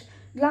fist,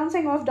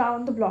 glancing off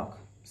down the block.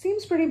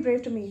 Seems pretty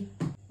brave to me.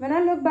 When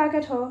I look back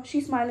at her,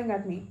 she's smiling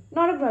at me.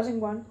 Not a grudging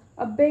one,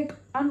 a big,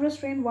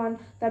 unrestrained one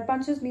that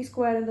punches me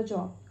square in the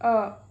jaw.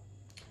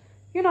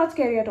 You're not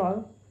scary at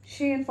all,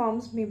 she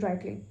informs me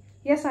brightly.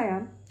 Yes, I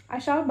am. I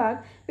shout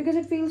back because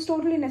it feels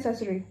totally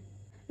necessary.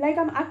 Like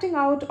I'm acting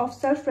out of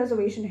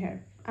self-preservation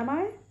here. Am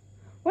I?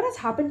 What has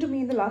happened to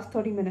me in the last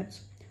 30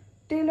 minutes?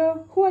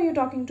 Taylor, who are you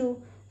talking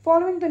to?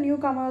 Following the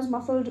newcomer's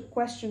muffled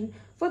question,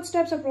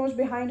 footsteps approach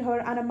behind her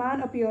and a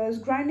man appears,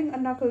 grinding a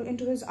knuckle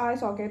into his eye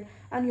socket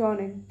and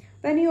yawning.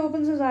 When he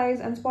opens his eyes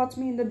and spots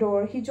me in the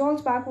door, he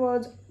jolts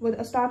backwards with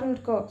a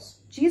startled curse.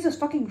 Jesus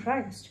fucking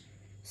Christ.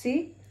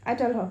 See? I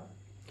tell her.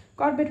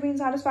 Caught between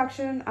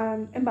satisfaction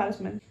and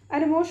embarrassment.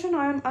 An emotion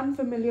I am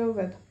unfamiliar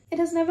with. It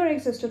has never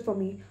existed for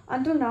me,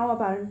 until now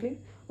apparently,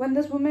 when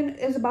this woman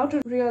is about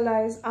to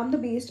realize I'm the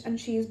beast and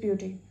she is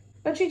beauty.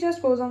 But she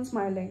just goes on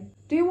smiling.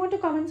 Do you want to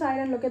come inside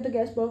and look at the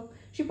guest book?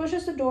 She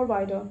pushes the door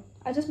wider.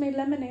 I just made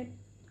lemonade.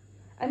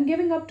 I'm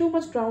giving up too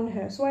much ground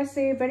here, so I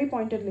say very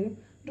pointedly,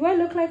 do I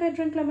look like I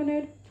drink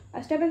lemonade?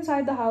 I step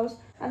inside the house,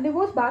 and they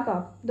both back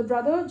up. The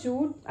brother,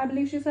 Jude, I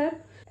believe she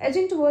said,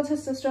 edging towards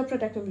his sister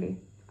protectively.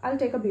 I'll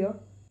take a beer.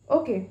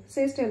 Okay,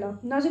 says Taylor,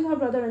 nudging her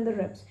brother in the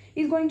ribs.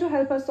 He's going to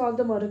help us solve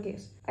the murder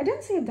case. I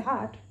didn't say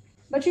that.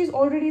 But she's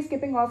already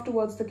skipping off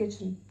towards the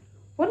kitchen.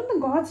 What in the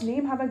God's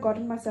name have I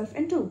gotten myself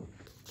into?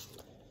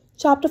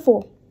 Chapter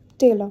 4.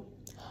 Taylor.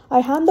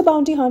 I hand the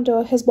bounty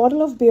hunter his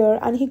bottle of beer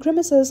and he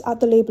grimaces at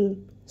the label.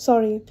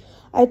 Sorry.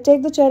 I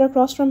take the chair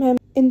across from him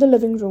in the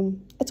living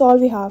room. It's all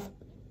we have.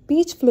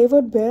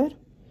 Peach-flavored beer?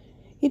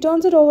 He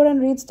turns it over and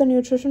reads the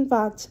nutrition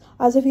facts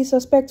as if he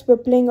suspects we're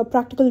playing a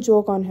practical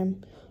joke on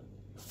him.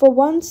 For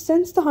once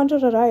since the hunter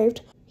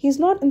arrived, He's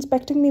not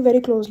inspecting me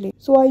very closely,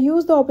 so I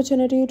use the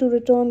opportunity to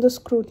return the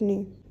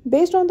scrutiny.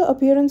 Based on the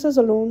appearances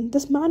alone,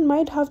 this man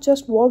might have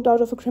just walked out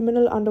of a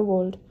criminal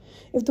underworld.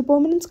 If the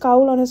permanent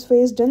scowl on his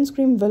face didn't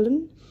scream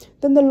villain,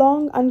 then the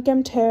long,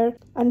 unkempt hair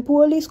and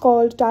poorly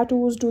scrawled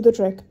tattoos do the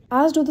trick,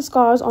 as do the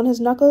scars on his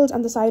knuckles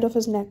and the side of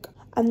his neck.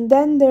 And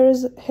then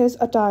there's his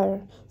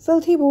attire.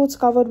 Filthy boots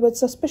covered with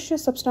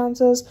suspicious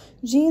substances,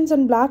 jeans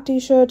and black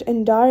t-shirt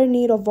in dire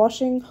need of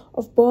washing,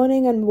 of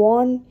burning and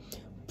worn,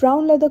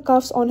 brown leather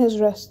cuffs on his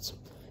wrists.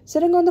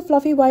 Sitting on the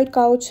fluffy white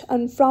couch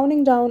and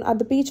frowning down at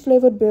the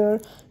peach-flavored beer,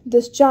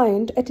 this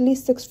giant, at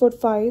least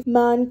 6'5",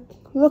 man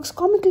looks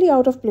comically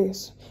out of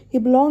place. He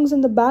belongs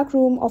in the back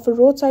room of a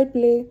roadside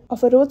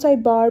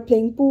bar,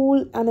 playing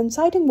pool and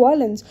inciting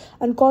violence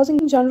and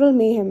causing general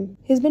mayhem.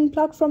 He's been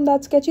plucked from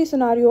that sketchy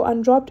scenario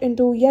and dropped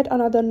into yet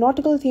another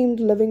nautical-themed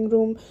living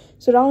room,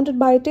 surrounded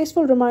by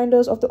tasteful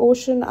reminders of the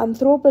ocean and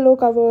throw pillow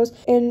covers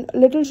in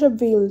little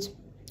ship wheels.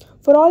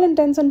 For all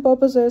intents and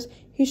purposes,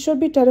 he should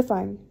be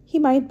terrifying. He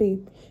might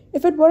be,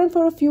 if it weren't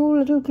for a few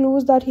little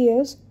clues that he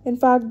is, in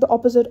fact, the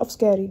opposite of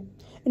scary.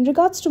 In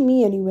regards to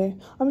me anyway,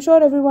 I'm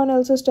sure everyone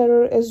else's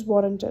terror is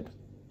warranted.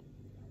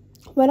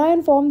 When I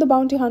informed the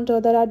bounty hunter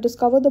that I had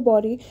discovered the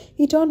body,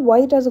 he turned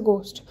white as a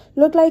ghost,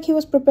 looked like he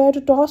was prepared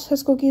to toss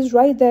his cookies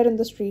right there in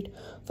the street.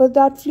 For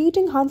that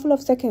fleeting handful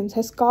of seconds,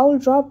 his scowl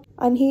dropped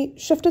and he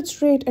shifted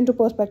straight into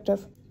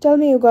perspective. Tell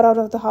me you got out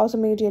of the house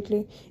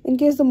immediately, in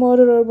case the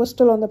murderer was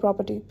still on the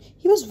property.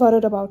 He was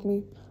worried about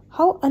me.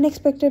 How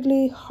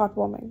unexpectedly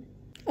heartwarming.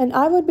 And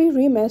I would be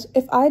remiss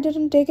if I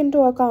didn't take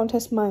into account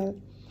his smile.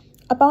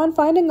 Upon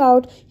finding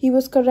out he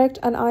was correct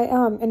and I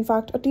am, in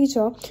fact, a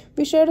teacher,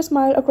 we shared a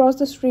smile across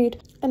the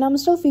street and I'm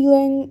still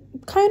feeling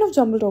kind of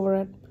jumbled over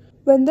it.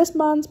 When this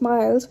man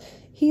smiles,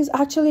 he's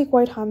actually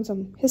quite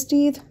handsome. His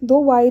teeth, though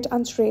white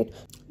and straight,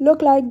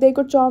 look like they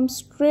could chomp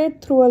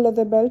straight through a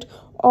leather belt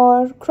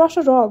or crush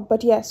a rock,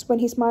 but yes, when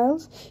he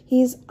smiles,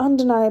 he's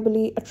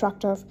undeniably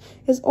attractive.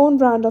 His own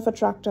brand of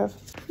attractive.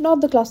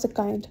 Not the classic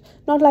kind.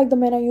 Not like the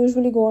men I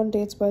usually go on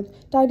dates with.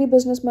 Tidy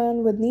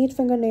businessmen with neat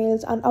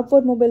fingernails and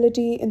upward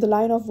mobility in the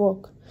line of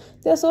work.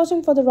 They are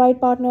searching for the right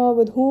partner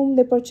with whom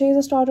they purchase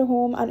a starter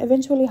home and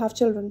eventually have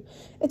children.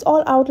 It's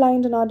all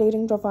outlined in our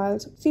dating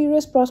profiles.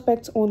 Serious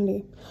prospects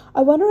only.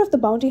 I wonder if the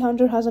bounty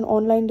hunter has an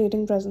online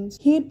dating presence.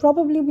 He'd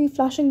probably be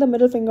flashing the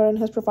middle finger in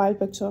his profile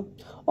picture.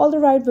 All the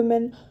right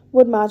women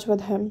would match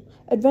with him.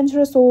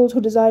 Adventurous souls who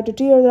desire to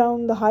tear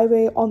down the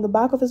highway on the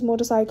back of his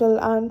motorcycle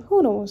and,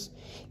 who knows,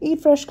 eat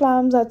fresh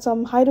clams at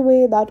some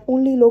hideaway that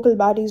only local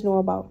baddies know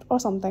about, or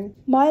something.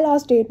 My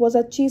last date was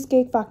at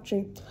Cheesecake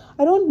Factory.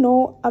 I don't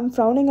know, I'm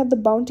frowning at the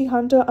bounty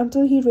hunter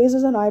until he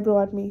raises an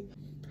eyebrow at me.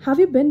 Have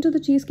you been to the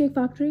Cheesecake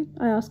Factory?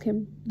 I ask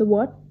him. The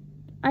what?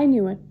 I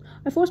knew it.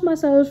 I forced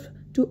myself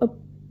to a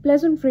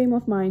pleasant frame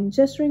of mind,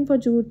 gesturing for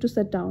Jude to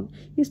sit down.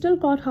 He still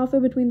caught halfway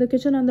between the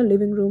kitchen and the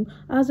living room,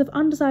 as if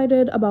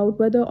undecided about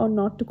whether or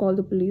not to call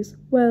the police.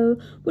 Well,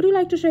 would you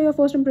like to share your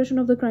first impression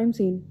of the crime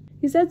scene?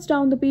 He sets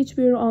down the peach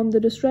beer on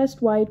the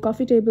distressed white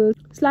coffee table,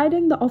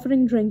 sliding the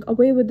offering drink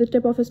away with the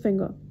tip of his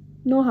finger.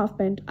 No,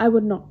 half-pint, I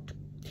would not.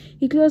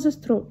 He clears his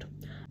throat.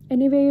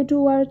 Anyway, you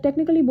two are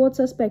technically both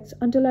suspects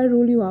until I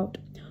rule you out.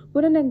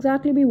 Wouldn't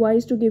exactly be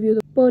wise to give you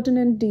the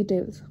pertinent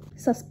details.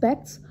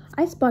 Suspects?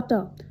 I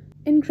sputter.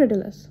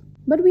 Incredulous.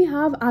 But we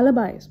have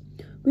alibis.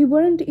 We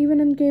weren't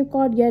even in Cape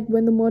Cod yet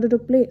when the murder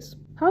took place.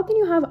 How can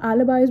you have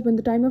alibis when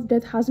the time of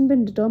death hasn't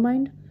been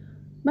determined?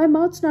 My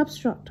mouth snaps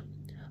shut.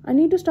 I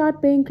need to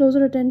start paying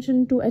closer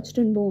attention to etched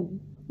in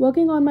bone.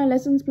 Working on my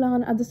lessons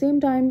plan at the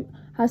same time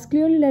has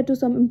clearly led to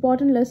some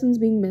important lessons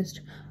being missed.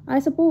 I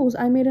suppose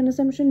I made an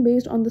assumption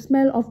based on the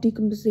smell of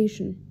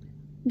decomposition.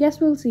 Guess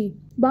we'll see.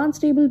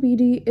 Barnstable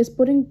PD is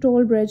putting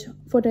toll bridge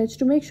footage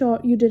to make sure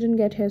you didn't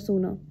get here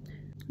sooner.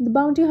 The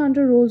bounty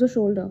hunter rolls a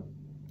shoulder.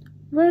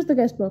 Where's the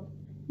guest book?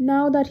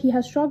 Now that he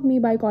has shocked me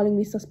by calling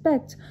me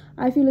suspects,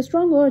 I feel a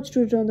strong urge to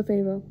return the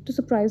favor, to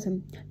surprise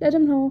him. Let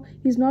him know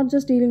he's not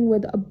just dealing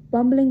with a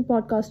bumbling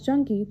podcast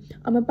junkie.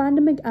 I'm a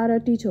pandemic-era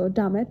teacher,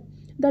 damn it.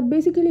 That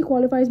basically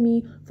qualifies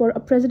me for a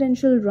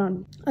presidential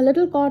run. A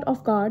little caught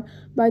off guard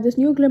by this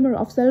new glimmer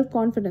of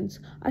self-confidence,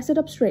 I sit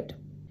up straight.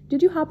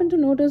 Did you happen to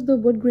notice the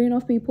wood grain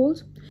of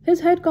peepholes? His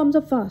head comes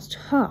up fast.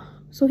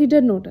 So he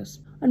did notice.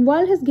 And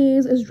while his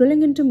gaze is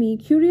drilling into me,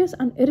 curious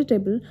and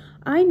irritable,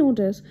 I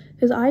notice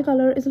his eye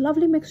color is a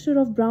lovely mixture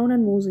of brown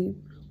and mosey.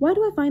 Why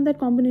do I find that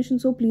combination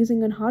so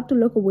pleasing and hard to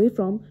look away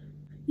from?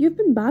 You've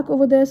been back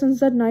over there since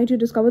that night you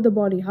discovered the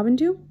body, haven't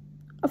you?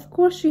 Of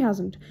course she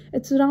hasn't.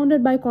 It's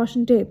surrounded by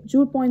caution tape,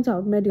 Jude points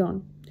out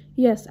mid-yawn.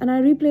 Yes, and I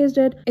replaced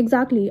it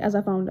exactly as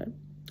I found it.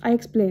 I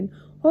explain,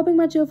 hoping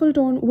my cheerful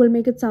tone will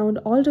make it sound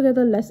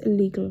altogether less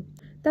illegal.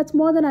 That's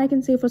more than I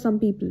can say for some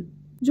people.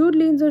 Jude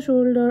leans her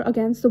shoulder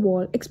against the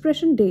wall,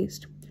 expression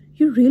dazed.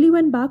 You really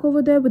went back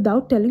over there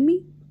without telling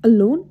me?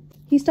 Alone?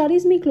 He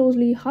studies me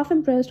closely, half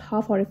impressed,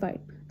 half horrified.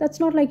 That's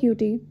not like you,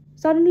 T.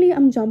 Suddenly,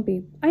 I'm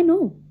jumpy. I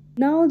know.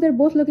 Now they're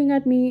both looking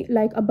at me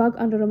like a bug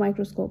under a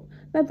microscope.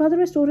 My brother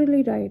is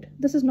totally right.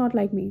 This is not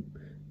like me.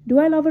 Do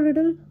I love a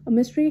riddle? A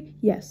mystery?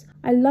 Yes.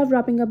 I love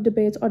wrapping up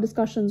debates or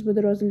discussions with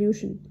a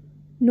resolution.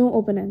 No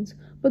open ends.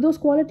 But those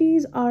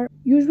qualities are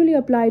usually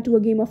applied to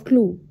a game of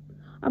Clue.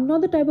 I'm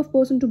not the type of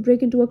person to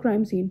break into a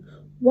crime scene.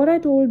 What I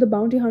told the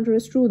bounty hunter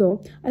is true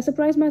though. I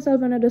surprised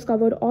myself when I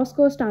discovered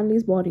Oscar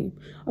Stanley's body.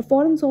 A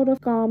foreign sort of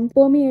calm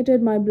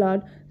permeated my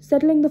blood,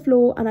 settling the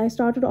flow, and I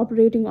started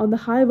operating on the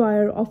high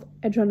wire of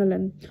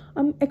adrenaline.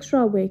 I'm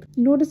extra awake,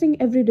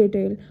 noticing every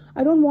detail.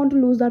 I don't want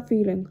to lose that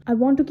feeling. I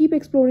want to keep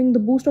exploring the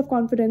boost of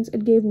confidence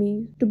it gave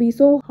me to be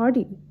so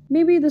hardy.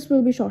 Maybe this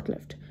will be short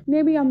lived.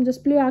 Maybe I'm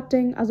just play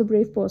acting as a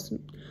brave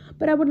person.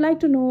 But I would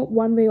like to know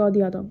one way or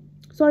the other.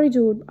 Sorry,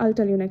 Jude, I'll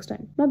tell you next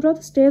time. My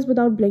brother stares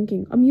without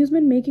blinking,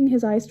 amusement making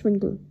his eyes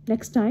twinkle.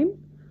 Next time?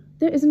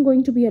 There isn't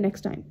going to be a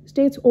next time,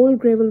 states old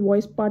gravel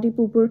voiced party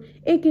pooper,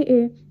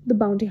 aka the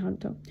bounty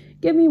hunter.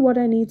 Give me what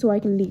I need so I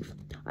can leave.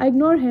 I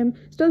ignore him,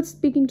 still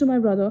speaking to my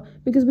brother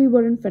because we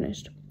weren't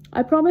finished.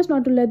 I promise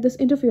not to let this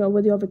interfere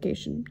with your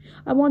vacation.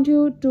 I want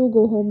you to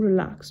go home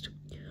relaxed.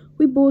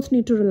 We both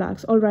need to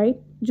relax, alright?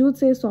 Jude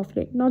says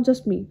softly, not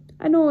just me.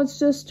 I know it's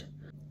just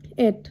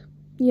it.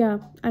 Yeah,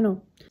 I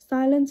know.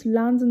 Silence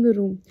lands in the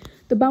room.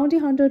 The bounty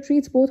hunter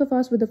treats both of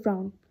us with a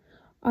frown.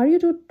 Are you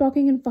two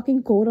talking in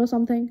fucking code or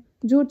something?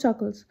 Jude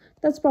chuckles.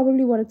 That's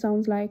probably what it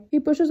sounds like.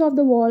 He pushes off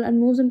the wall and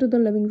moves into the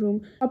living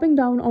room, dropping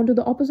down onto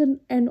the opposite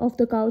end of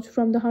the couch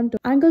from the hunter,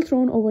 ankle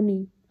thrown over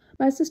knee.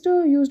 My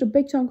sister used a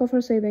big chunk of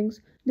her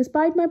savings,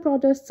 despite my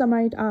protests I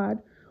might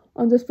add,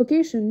 on this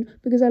vacation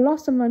because I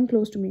lost someone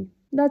close to me.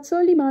 That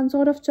surly man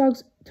sort of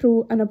chugs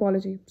through an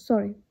apology.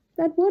 Sorry.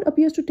 That word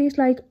appears to taste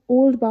like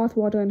old bath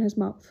water in his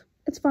mouth.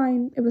 It's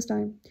fine, it was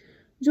time.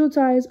 Jude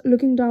sighs,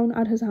 looking down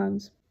at his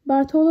hands.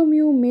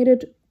 Bartholomew made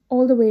it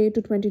all the way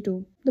to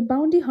 22. The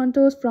bounty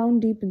hunter's frown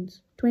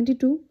deepens.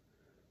 22?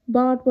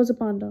 Bart was a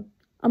panda.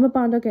 I'm a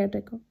panda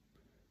caretaker.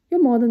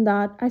 You're more than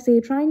that, I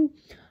say, trying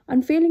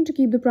and failing to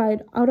keep the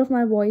pride out of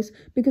my voice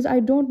because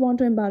I don't want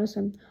to embarrass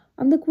him.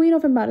 I'm the queen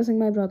of embarrassing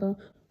my brother.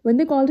 When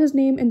they called his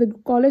name in the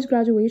college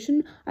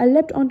graduation, I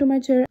leapt onto my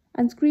chair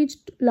and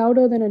screeched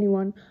louder than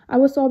anyone. I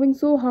was sobbing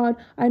so hard,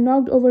 I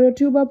knocked over a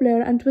tuba player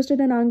and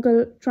twisted an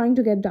ankle trying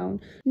to get down.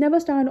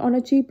 Never stand on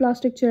a cheap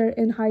plastic chair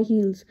in high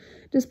heels.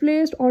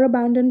 Displaced or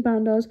abandoned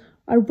pandas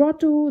are brought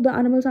to the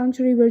animal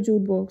sanctuary where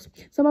Jude works.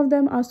 Some of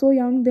them are so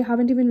young they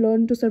haven't even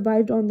learned to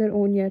survive on their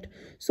own yet.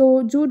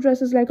 So Jude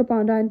dresses like a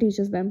panda and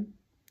teaches them.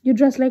 You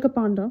dress like a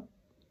panda?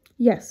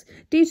 Yes,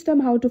 teach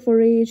them how to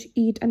forage,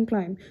 eat, and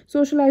climb.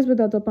 Socialize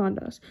with other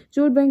pandas.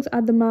 Jude winks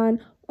at the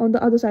man on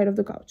the other side of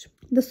the couch.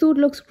 The suit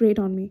looks great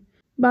on me.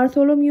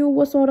 Bartholomew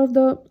was sort of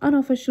the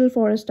unofficial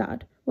forest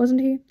dad,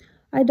 wasn't he?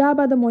 I dab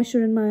at the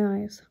moisture in my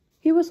eyes.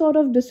 He was sort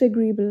of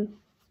disagreeable,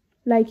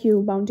 like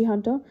you, bounty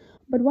hunter.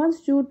 But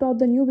once Jude taught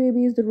the new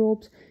babies the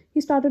ropes, he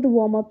started to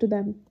warm up to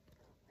them.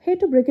 Hate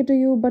to break it to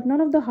you, but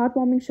none of the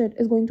heartwarming shit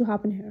is going to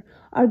happen here.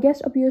 Our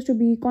guest appears to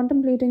be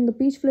contemplating the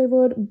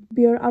peach-flavored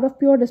beer out of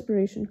pure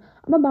desperation.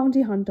 I'm a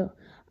bounty hunter,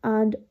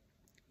 and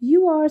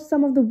you are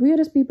some of the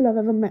weirdest people I've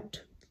ever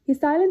met.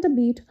 He's silent a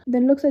beat,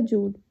 then looks at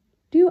Jude.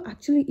 Do you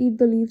actually eat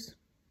the leaves?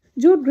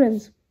 Jude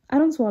grins. I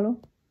don't swallow.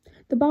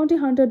 The bounty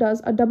hunter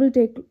does a double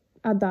take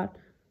at that,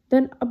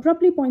 then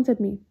abruptly points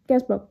at me.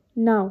 Guestbook,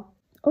 now.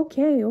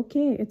 Okay,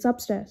 it's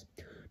upstairs.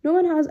 No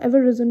one has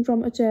ever risen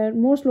from a chair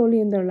more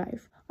slowly in their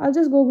life. I'll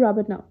just go grab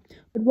it now.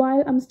 But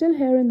while I'm still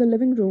here in the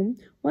living room,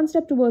 one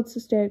step towards the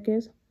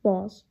staircase,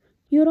 pause.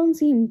 You don't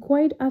seem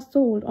quite as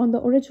sold on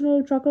the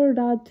original trucker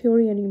dad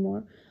theory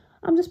anymore.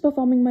 I'm just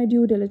performing my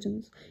due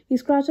diligence. He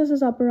scratches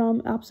his upper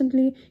arm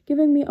absently,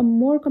 giving me a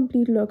more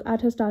complete look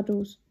at his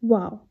tattoos.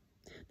 Wow.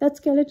 That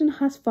skeleton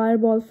has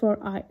fireballs for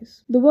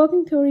eyes. The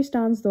working theory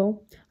stands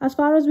though. As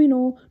far as we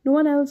know, no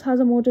one else has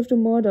a motive to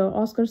murder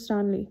Oscar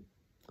Stanley.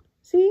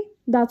 See?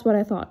 That's what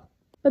I thought.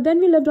 But then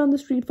we lived on the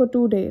street for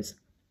 2 days.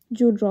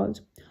 Jude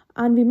drawls.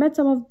 And we met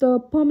some of the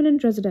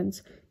permanent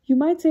residents. You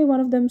might say one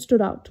of them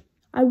stood out.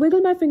 I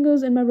wiggle my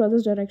fingers in my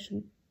brother's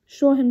direction.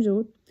 Show him,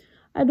 Jude.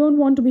 I don't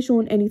want to be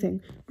shown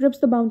anything, grips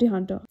the bounty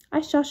hunter. I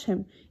shush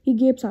him. He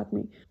gapes at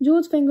me.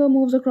 Jude's finger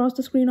moves across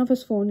the screen of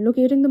his phone,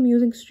 locating the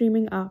music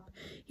streaming app.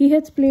 He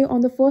hits play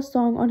on the first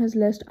song on his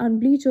list, and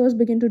bleachers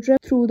begin to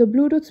drip through the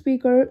Bluetooth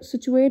speaker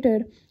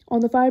situated on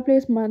the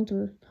fireplace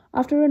mantel.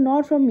 After a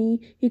nod from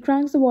me, he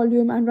cranks the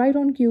volume, and right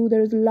on cue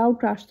there is a loud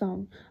crash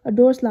sound, a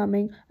door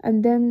slamming,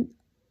 and then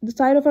the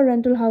side of a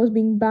rental house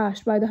being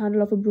bashed by the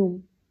handle of a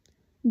broom.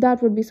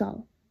 That would be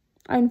Sal.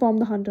 I inform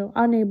the hunter,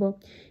 our neighbor.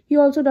 He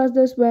also does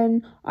this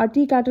when our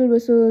tea kettle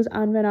whistles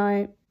and when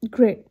I...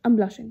 Great, I'm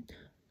blushing.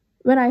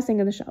 When I sing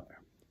in the shower.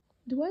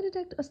 Do I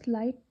detect a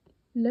slight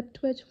lip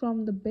twitch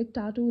from the big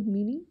tattooed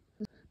meanie?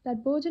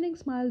 That burgeoning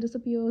smile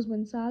disappears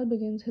when Sal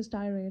begins his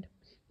tirade.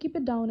 Keep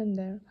it down in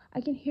there.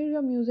 I can hear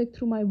your music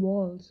through my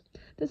walls.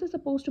 This is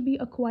supposed to be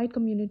a quiet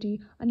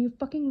community and you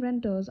fucking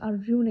renters are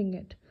ruining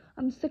it.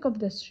 I'm sick of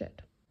this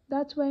shit.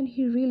 That's when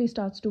he really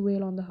starts to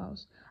wail on the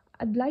house.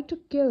 I'd like to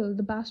kill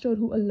the bastard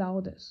who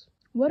allowed this.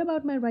 What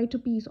about my right to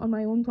peace on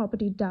my own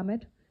property, damn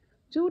it?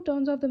 Jude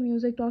turns off the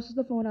music, tosses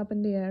the phone up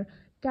in the air,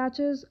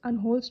 catches and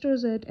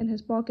holsters it in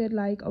his pocket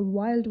like a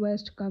Wild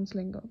West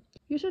gunslinger.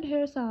 You should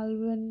hear Sal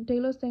when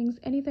Taylor sings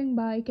anything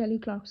by Kelly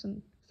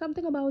Clarkson.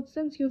 Something about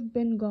Since You've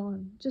Been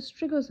Gone just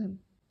triggers him,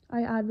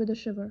 I add with a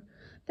shiver.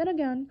 Then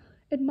again,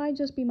 it might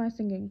just be my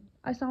singing.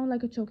 I sound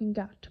like a choking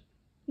cat.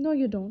 No,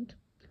 you don't,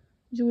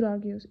 Jude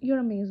argues. You're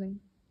amazing.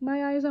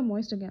 My eyes are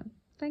moist again.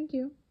 Thank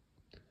you.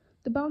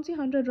 The bouncy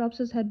hunter drops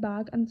his head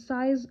back and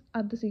sighs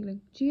at the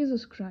ceiling.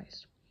 Jesus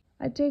Christ.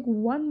 I take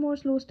one more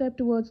slow step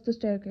towards the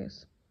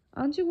staircase.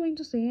 Aren't you going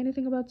to say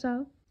anything about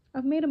Sal?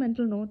 I've made a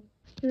mental note.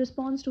 He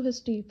responds to his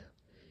teeth.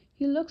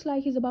 He looks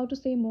like he's about to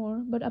say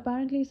more, but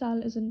apparently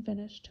Sal isn't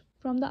finished.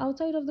 From the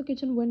outside of the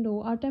kitchen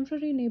window, our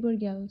temporary neighbor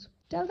yells,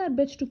 "Tell that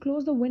bitch to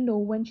close the window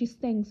when she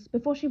stinks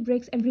before she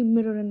breaks every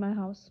mirror in my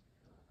house."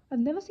 I've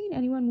never seen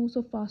anyone move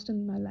so fast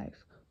in my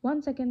life.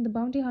 1 second, the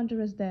bounty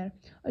hunter is there.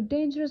 A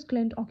dangerous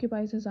glint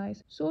occupies his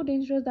eyes, so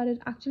dangerous that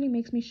it actually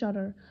makes me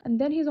shudder. And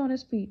then he's on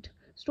his feet,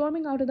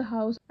 storming out of the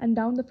house and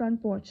down the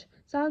front porch.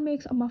 Sal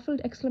makes a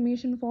muffled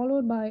exclamation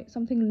followed by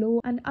something low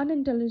and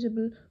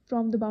unintelligible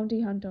from the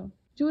bounty hunter.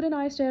 Jude and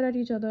I stare at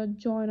each other,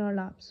 jaw in our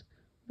laps.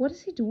 "What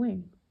is he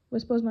doing?"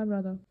 whispers my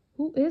brother.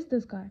 "Who is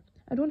this guy?"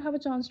 I don't have a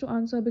chance to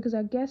answer because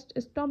our guest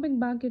is stomping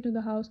back into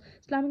the house,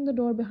 slamming the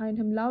door behind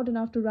him loud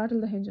enough to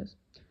rattle the hinges.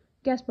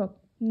 "Guest book,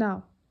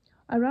 now."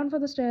 I run for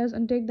the stairs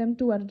and take them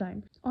two at a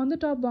time. On the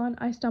top one,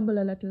 I stumble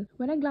a little.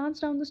 When I glance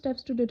down the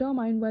steps to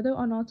determine whether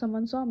or not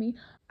someone saw me,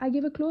 I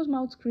give a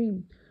close-mouthed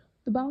scream.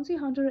 The bouncy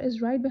hunter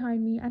is right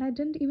behind me and I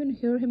didn't even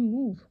hear him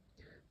move.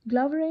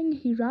 Glovering,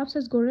 he wraps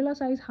his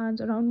gorilla-sized hands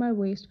around my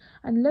waist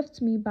and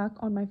lifts me back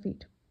on my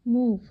feet.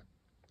 "Move."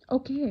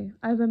 "Okay,"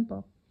 I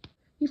whimper.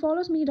 He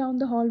follows me down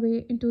the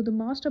hallway into the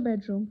master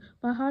bedroom.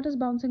 My heart is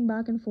bouncing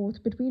back and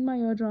forth between my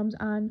eardrums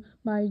and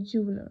my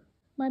jugular.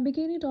 My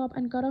bikini top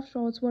and cut-off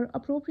shorts were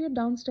appropriate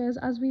downstairs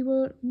as we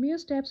were mere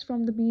steps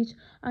from the beach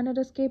and at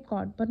a Cape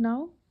Cod. But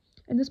now,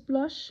 in this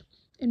plush,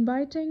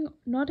 inviting,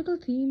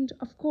 nautical-themed,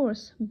 of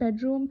course,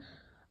 bedroom,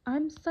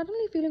 I'm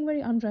suddenly feeling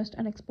very undressed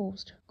and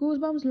exposed.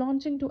 Goosebumps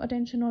launching to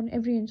attention on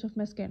every inch of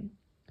my skin.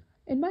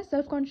 In my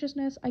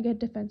self-consciousness, I get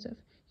defensive.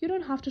 You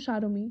don't have to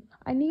shadow me.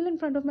 I kneel in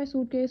front of my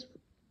suitcase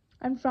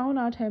and frown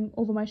at him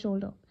over my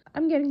shoulder.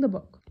 I'm getting the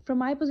book. From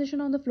my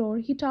position on the floor,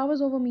 he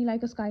towers over me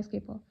like a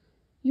skyscraper.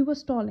 You were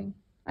stalling.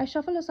 I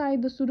shuffle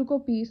aside the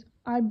Sudoku piece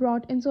I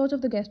brought in search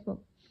of the guest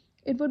book.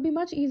 It would be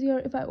much easier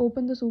if I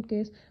opened the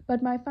suitcase,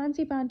 but my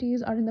fancy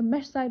panties are in the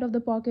mesh side of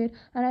the pocket,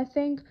 and I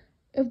think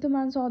if the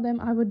man saw them,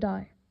 I would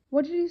die.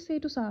 What did he say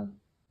to Sal?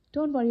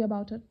 Don't worry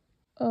about it.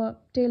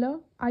 Taylor,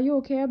 are you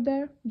okay up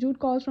there? Jude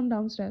calls from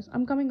downstairs.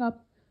 I'm coming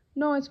up.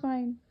 No, it's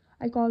fine.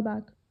 I call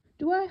back.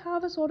 Do I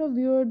have a sort of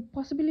weird,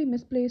 possibly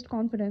misplaced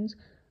confidence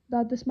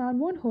that this man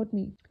won't hurt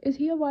me? Is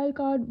he a wild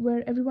card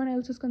where everyone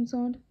else is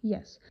concerned?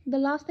 Yes. The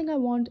last thing I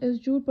want is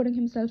Jude putting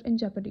himself in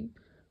jeopardy.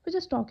 We're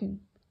just talking.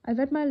 I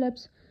wet my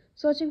lips,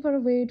 searching for a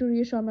way to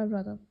reassure my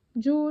brother.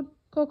 Jude,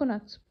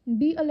 coconuts.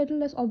 Be a little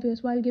less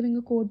obvious while giving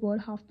a code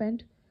word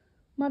half-pent,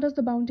 mutters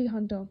the bounty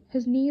hunter,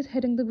 his knees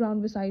hitting the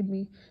ground beside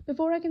me.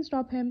 Before I can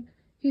stop him,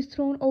 he's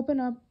thrown open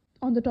up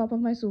on the top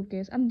of my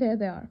suitcase, and there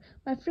they are,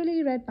 my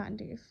frilly red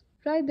panties.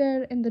 Right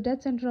there in the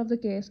dead center of the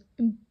case,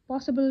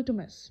 impossible to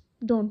miss.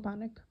 Don't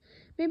panic.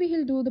 Maybe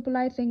he'll do the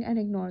polite thing and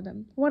ignore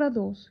them. What are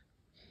those?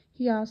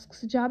 He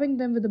asks, jabbing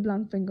them with a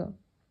blunt finger.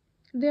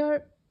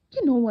 They're...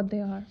 you know what they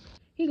are.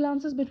 He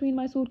glances between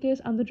my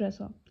suitcase and the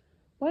dresser.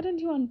 Why don't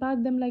you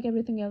unpack them like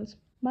everything else?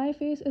 My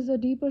face is a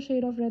deeper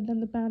shade of red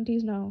than the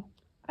panties now.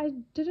 I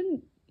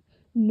didn't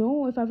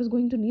know if I was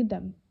going to need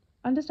them.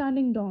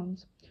 Understanding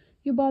dawns.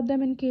 You bought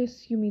them in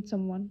case you meet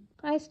someone.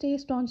 I stay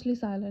staunchly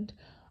silent.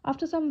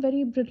 After some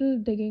very brittle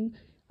digging,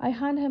 I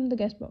hand him the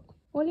guest book.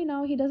 Only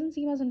now he doesn't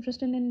seem as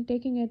interested in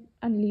taking it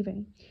and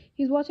leaving.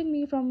 He's watching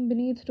me from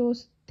beneath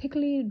those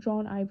thickly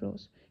drawn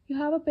eyebrows. You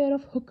have a pair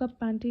of hook-up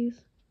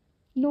panties?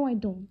 No, I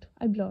don't,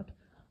 I blurt.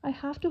 I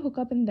have to hook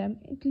up in them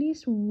at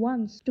least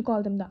once to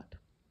call them that.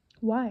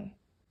 Why?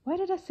 Why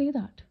did I say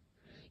that?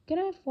 Can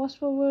I fast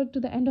forward to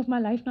the end of my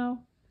life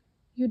now?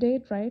 You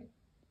date, right?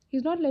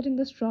 He's not letting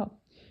this drop.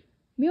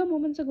 Mere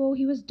moments ago,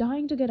 he was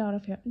dying to get out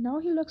of here. Now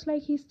he looks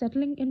like he's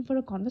settling in for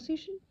a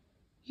conversation.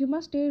 You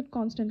must date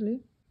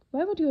constantly.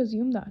 Why would you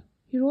assume that?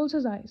 He rolls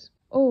his eyes.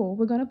 Oh,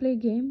 we're gonna play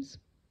games?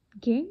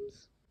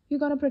 Games?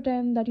 You're gonna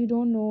pretend that you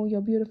don't know you're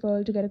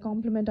beautiful to get a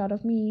compliment out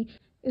of me.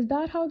 Is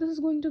that how this is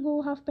going to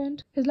go,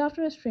 half-pent? His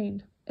laughter is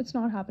strained. It's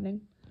not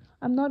happening.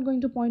 I'm not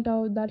going to point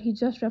out that he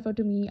just referred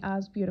to me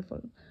as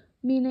beautiful,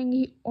 meaning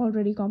he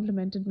already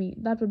complimented me.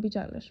 That would be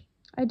childish.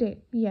 I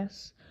date,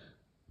 yes.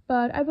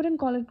 But I wouldn't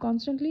call it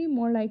constantly,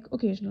 more like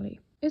occasionally.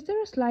 Is there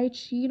a slight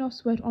sheen of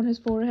sweat on his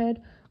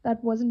forehead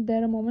that wasn't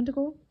there a moment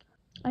ago?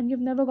 And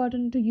you've never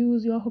gotten to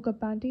use your hookup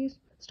panties?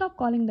 Stop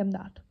calling them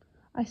that.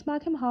 I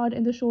smack him hard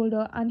in the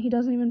shoulder and he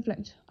doesn't even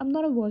flinch. I'm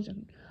not a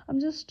virgin.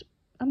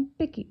 I'm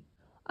picky.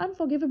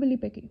 Unforgivably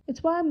picky.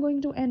 It's why I'm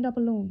going to end up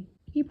alone.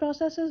 He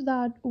processes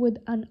that with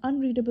an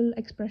unreadable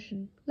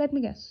expression. Let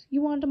me guess.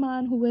 You want a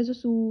man who wears a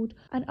suit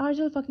and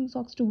Argel fucking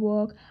socks to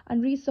work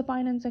and reads the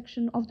finance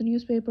section of the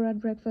newspaper at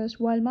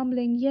breakfast while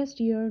mumbling yes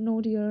dear, no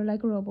dear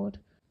like a robot.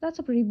 That's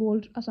a pretty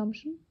bold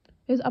assumption.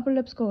 His upper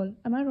lips curl.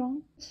 Am I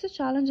wrong? It's a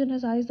challenge in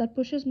his eyes that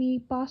pushes me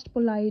past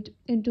polite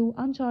into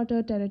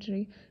uncharted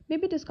territory.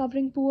 Maybe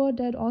discovering poor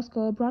dead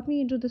Oscar brought me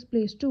into this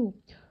place too.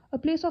 A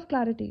place of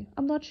clarity.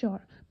 I'm not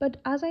sure. But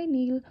as I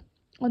kneel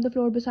on the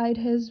floor beside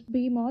his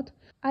behemoth,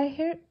 I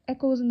hear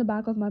echoes in the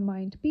back of my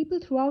mind. People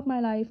throughout my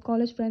life,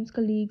 college friends,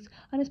 colleagues,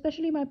 and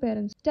especially my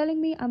parents, telling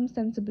me I'm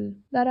sensible,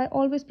 that I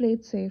always play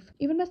it safe.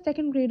 Even my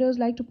second graders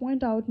like to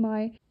point out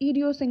my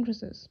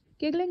idiosyncrasies.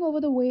 Giggling over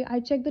the way I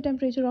check the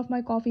temperature of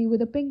my coffee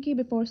with a pinky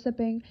before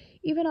sipping,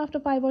 even after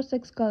 5 or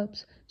 6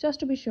 gulps, just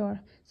to be sure.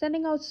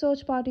 Sending out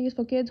search parties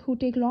for kids who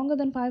take longer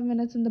than 5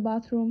 minutes in the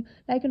bathroom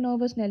like a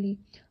nervous Nelly.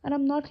 And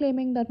I'm not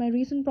claiming that my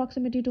recent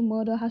proximity to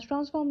murder has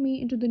transformed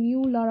me into the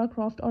new Lara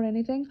Croft or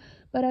anything,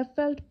 but I've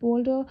felt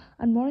bolder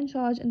and more in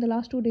charge in the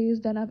last 2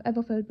 days than I've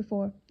ever felt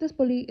before. This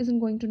bully isn't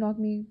going to knock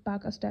me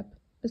back a step.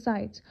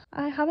 Besides,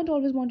 I haven't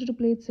always wanted to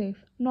play it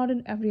safe, not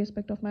in every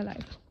aspect of my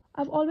life.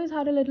 I've always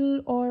had a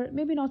little, or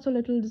maybe not so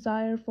little,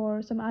 desire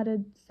for some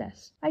added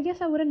zest. I guess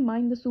I wouldn't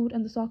mind the suit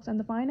and the socks and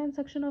the finance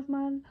section of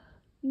man.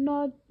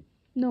 Not.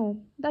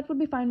 No, that would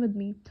be fine with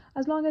me,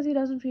 as long as he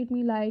doesn't treat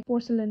me like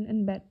porcelain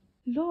in bed.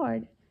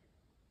 Lord,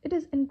 it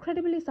is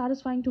incredibly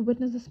satisfying to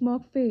witness the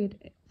smirk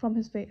fade from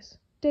his face.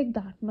 Take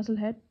that,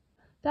 musclehead.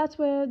 That's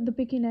where the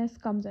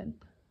pickiness comes in.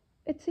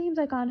 It seems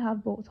I can't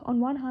have both. On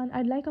one hand,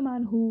 I'd like a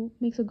man who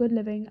makes a good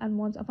living and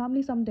wants a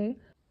family someday.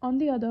 On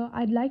the other,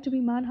 I'd like to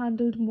be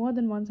manhandled more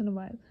than once in a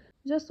while.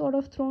 Just sort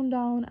of thrown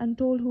down and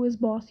told who is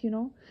boss, you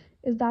know?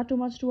 Is that too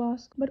much to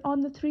ask? But on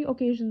the 3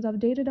 occasions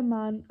I've dated a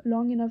man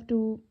long enough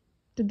to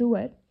do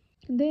it,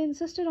 they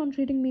insisted on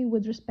treating me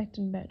with respect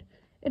in bed.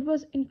 It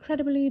was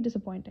incredibly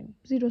disappointing.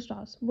 0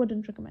 stars.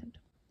 Wouldn't recommend.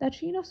 That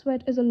sheen of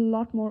sweat is a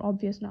lot more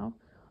obvious now,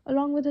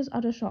 along with his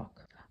utter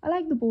shock. I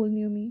like the bold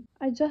new me.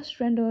 I just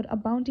rendered a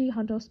bounty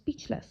hunter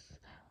speechless.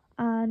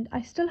 And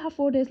I still have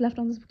 4 days left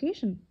on this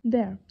vacation.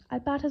 There, I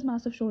pat his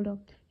massive shoulder.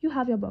 You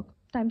have your book.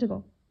 Time to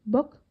go.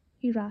 Book?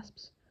 He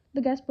rasps.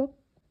 The guest book?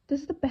 This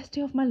is the best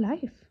day of my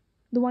life.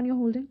 The one you're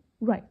holding?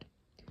 Right.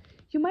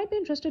 You might be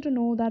interested to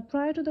know that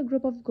prior to the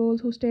group of girls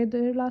who stayed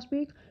there last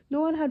week,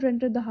 no one had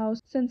rented the house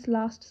since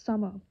last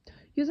summer.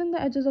 Using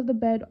the edges of the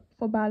bed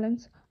for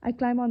balance, I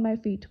climb on my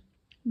feet.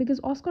 Because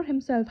Oscar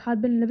himself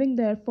had been living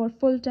there for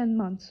full 10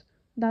 months.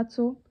 That's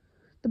so?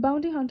 The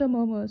bounty hunter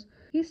murmurs.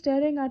 He's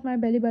staring at my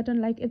belly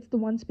button like it's the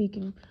one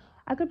speaking.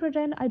 I could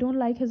pretend I don't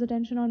like his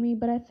attention on me,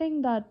 but I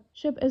think that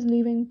ship is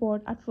leaving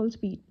port at full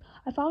speed.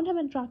 I found him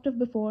attractive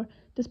before,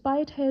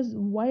 despite his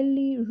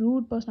wildly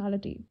rude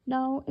personality.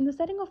 Now, in the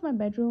setting of my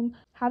bedroom,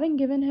 having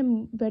given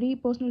him very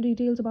personal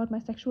details about my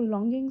sexual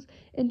longings,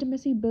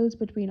 intimacy builds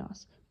between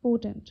us.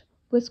 Potent,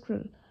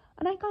 visceral.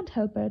 And I can't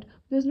help it.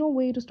 There's no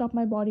way to stop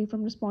my body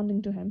from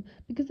responding to him,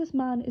 because this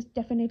man is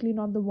definitely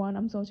not the one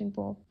I'm searching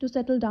for, to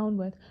settle down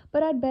with.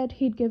 But I'd bet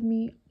he'd give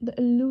me the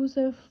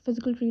elusive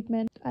physical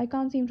treatment I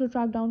can't seem to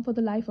track down for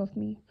the life of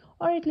me,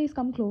 or at least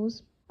come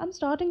close. I'm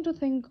starting to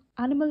think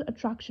animal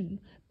attraction,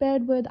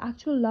 paired with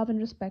actual love and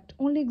respect,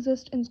 only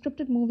exist in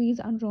scripted movies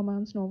and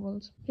romance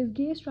novels. His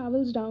gaze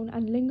travels down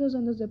and lingers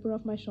on the zipper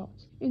of my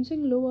shorts,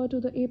 inching lower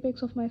to the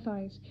apex of my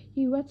thighs.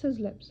 He wets his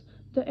lips.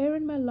 The air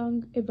in my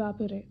lung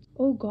evaporates.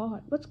 Oh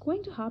God, what's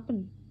going to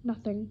happen?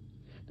 Nothing.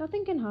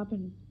 Nothing can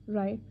happen,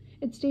 right?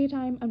 It's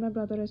daytime and my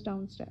brother is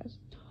downstairs.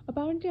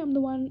 Apparently, I'm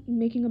the one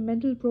making a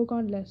mental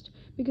pro-con list,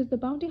 because the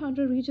bounty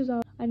hunter reaches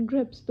out and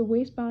grips the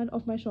waistband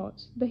of my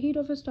shorts, the heat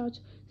of his touch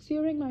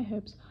searing my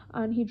hips,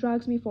 and he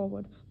drags me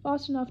forward,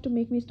 fast enough to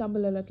make me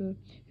stumble a little.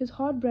 His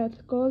hot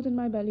breath curls in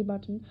my belly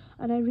button,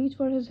 and I reach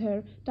for his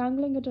hair,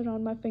 tangling it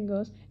around my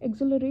fingers,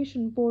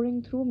 exhilaration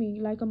pouring through me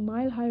like a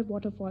mile-high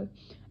waterfall.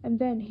 And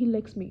then he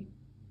licks me.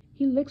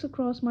 He licks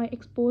across my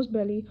exposed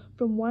belly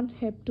from one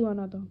hip to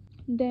another,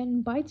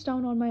 then bites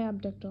down on my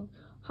abductor,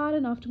 hard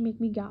enough to make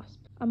me gasp.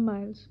 I'm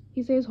Miles,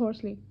 he says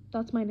hoarsely.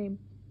 That's my name.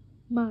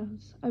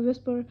 Miles, I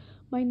whisper,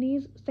 my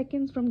knees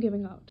seconds from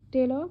giving out.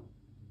 Taylor?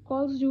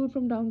 Calls Jude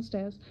from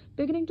downstairs,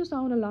 beginning to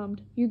sound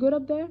alarmed. You good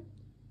up there?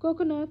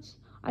 Coconuts,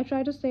 I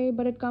try to say,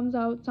 but it comes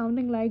out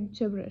sounding like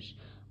gibberish,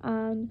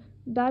 and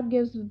that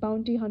gives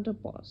bounty hunter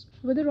pause.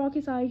 With a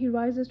rocky sigh, he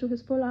rises to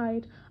his full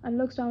height and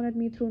looks down at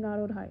me through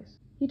narrowed eyes.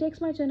 He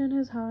takes my chin in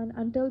his hand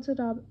and tilts it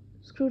up,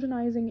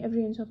 scrutinizing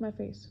every inch of my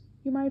face.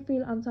 You might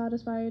feel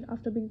unsatisfied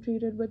after being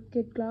treated with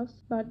kid gloves,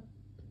 but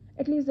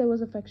at least there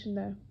was affection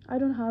there. I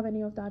don't have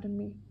any of that in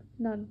me.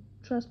 None.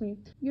 Trust me.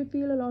 You'd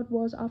feel a lot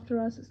worse after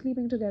us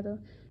sleeping together.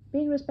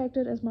 Being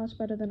respected is much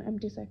better than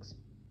empty sex.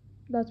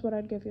 That's what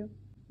I'd give you.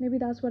 Maybe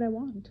that's what I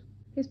want.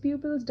 His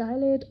pupils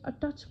dilate a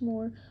touch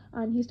more,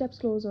 and he steps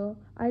closer,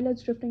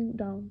 eyelids drifting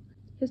down,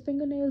 his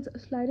fingernails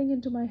sliding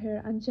into my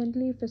hair and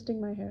gently fisting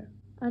my hair.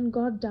 And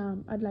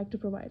goddamn, I'd like to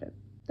provide it.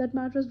 That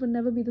mattress would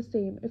never be the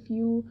same if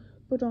you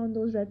put on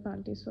those red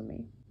panties for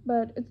me.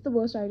 But it's the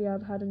worst idea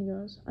I've had in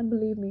years, and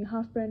believe me,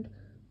 half print,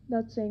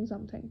 that's saying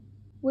something.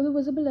 With a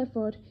visible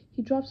effort,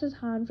 he drops his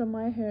hand from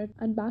my head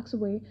and backs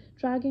away,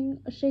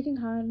 dragging a shaking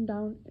hand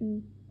down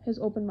in his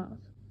open mouth.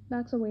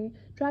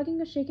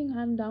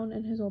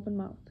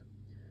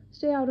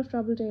 Stay out of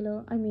trouble,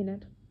 Taylor. I mean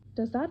it.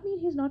 Does that mean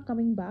he's not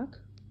coming back?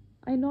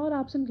 I nod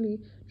absently,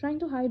 trying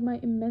to hide my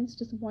immense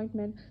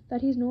disappointment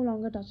that he's no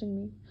longer touching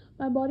me.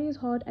 My body is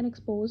hurt and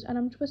exposed, and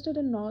I'm twisted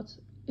in knots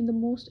in the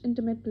most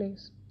intimate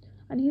place.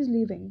 And he's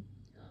leaving.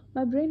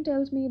 My brain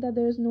tells me that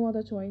there is no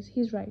other choice.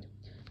 He's right.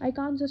 I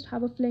can't just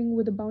have a fling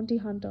with a bounty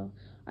hunter.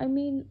 I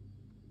mean,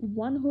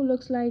 one who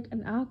looks like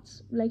and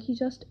acts like he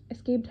just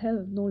escaped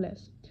hell, no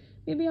less.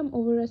 Maybe I'm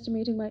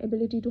overestimating my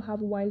ability to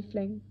have a wild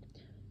fling.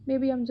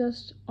 Maybe I'm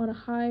just on a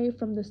high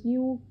from this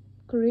new,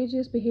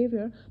 courageous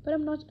behavior, but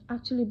I'm not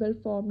actually built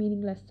for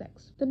meaningless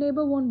sex. The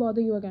neighbor won't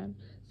bother you again.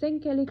 Sing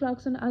Kelly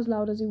Clarkson as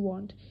loud as you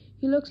want.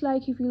 He looks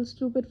like he feels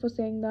stupid for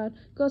saying that,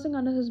 cursing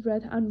under his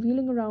breath and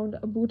wheeling around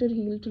a booted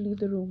heel to leave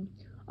the room.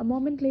 A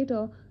moment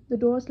later, the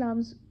door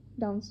slams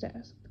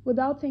downstairs.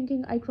 Without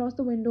thinking, I cross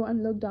the window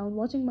and look down,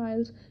 watching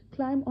Miles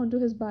climb onto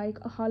his bike,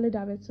 a Harley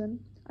Davidson,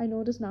 I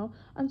notice now,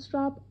 and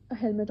strap a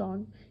helmet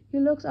on. He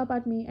looks up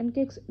at me and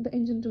kicks the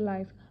engine to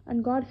life,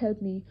 and God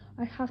help me,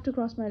 I have to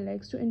cross my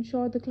legs to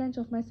ensure the clench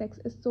of my sex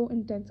is so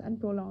intense and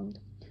prolonged.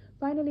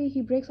 Finally,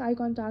 he breaks eye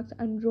contact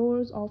and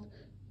roars off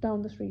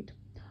down the street.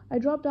 I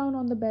drop down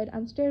on the bed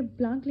and stare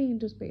blankly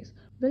into space,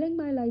 willing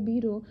my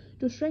libido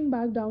to shrink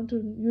back down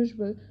to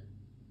usual,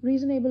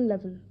 reasonable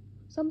level.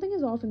 Something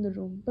is off in the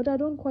room, but I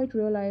don't quite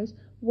realize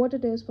what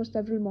it is for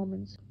several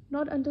moments.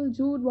 Not until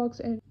Jude walks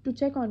in to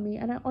check on me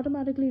and I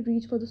automatically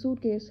reach for the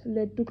suitcase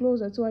lid to close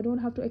it so I don't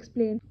have to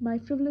explain my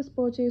frivolous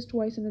purchase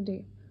twice in a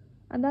day.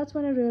 And that's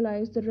when I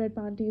realize the red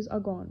panties are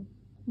gone.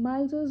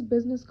 Miles's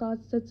business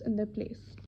card sits in their place.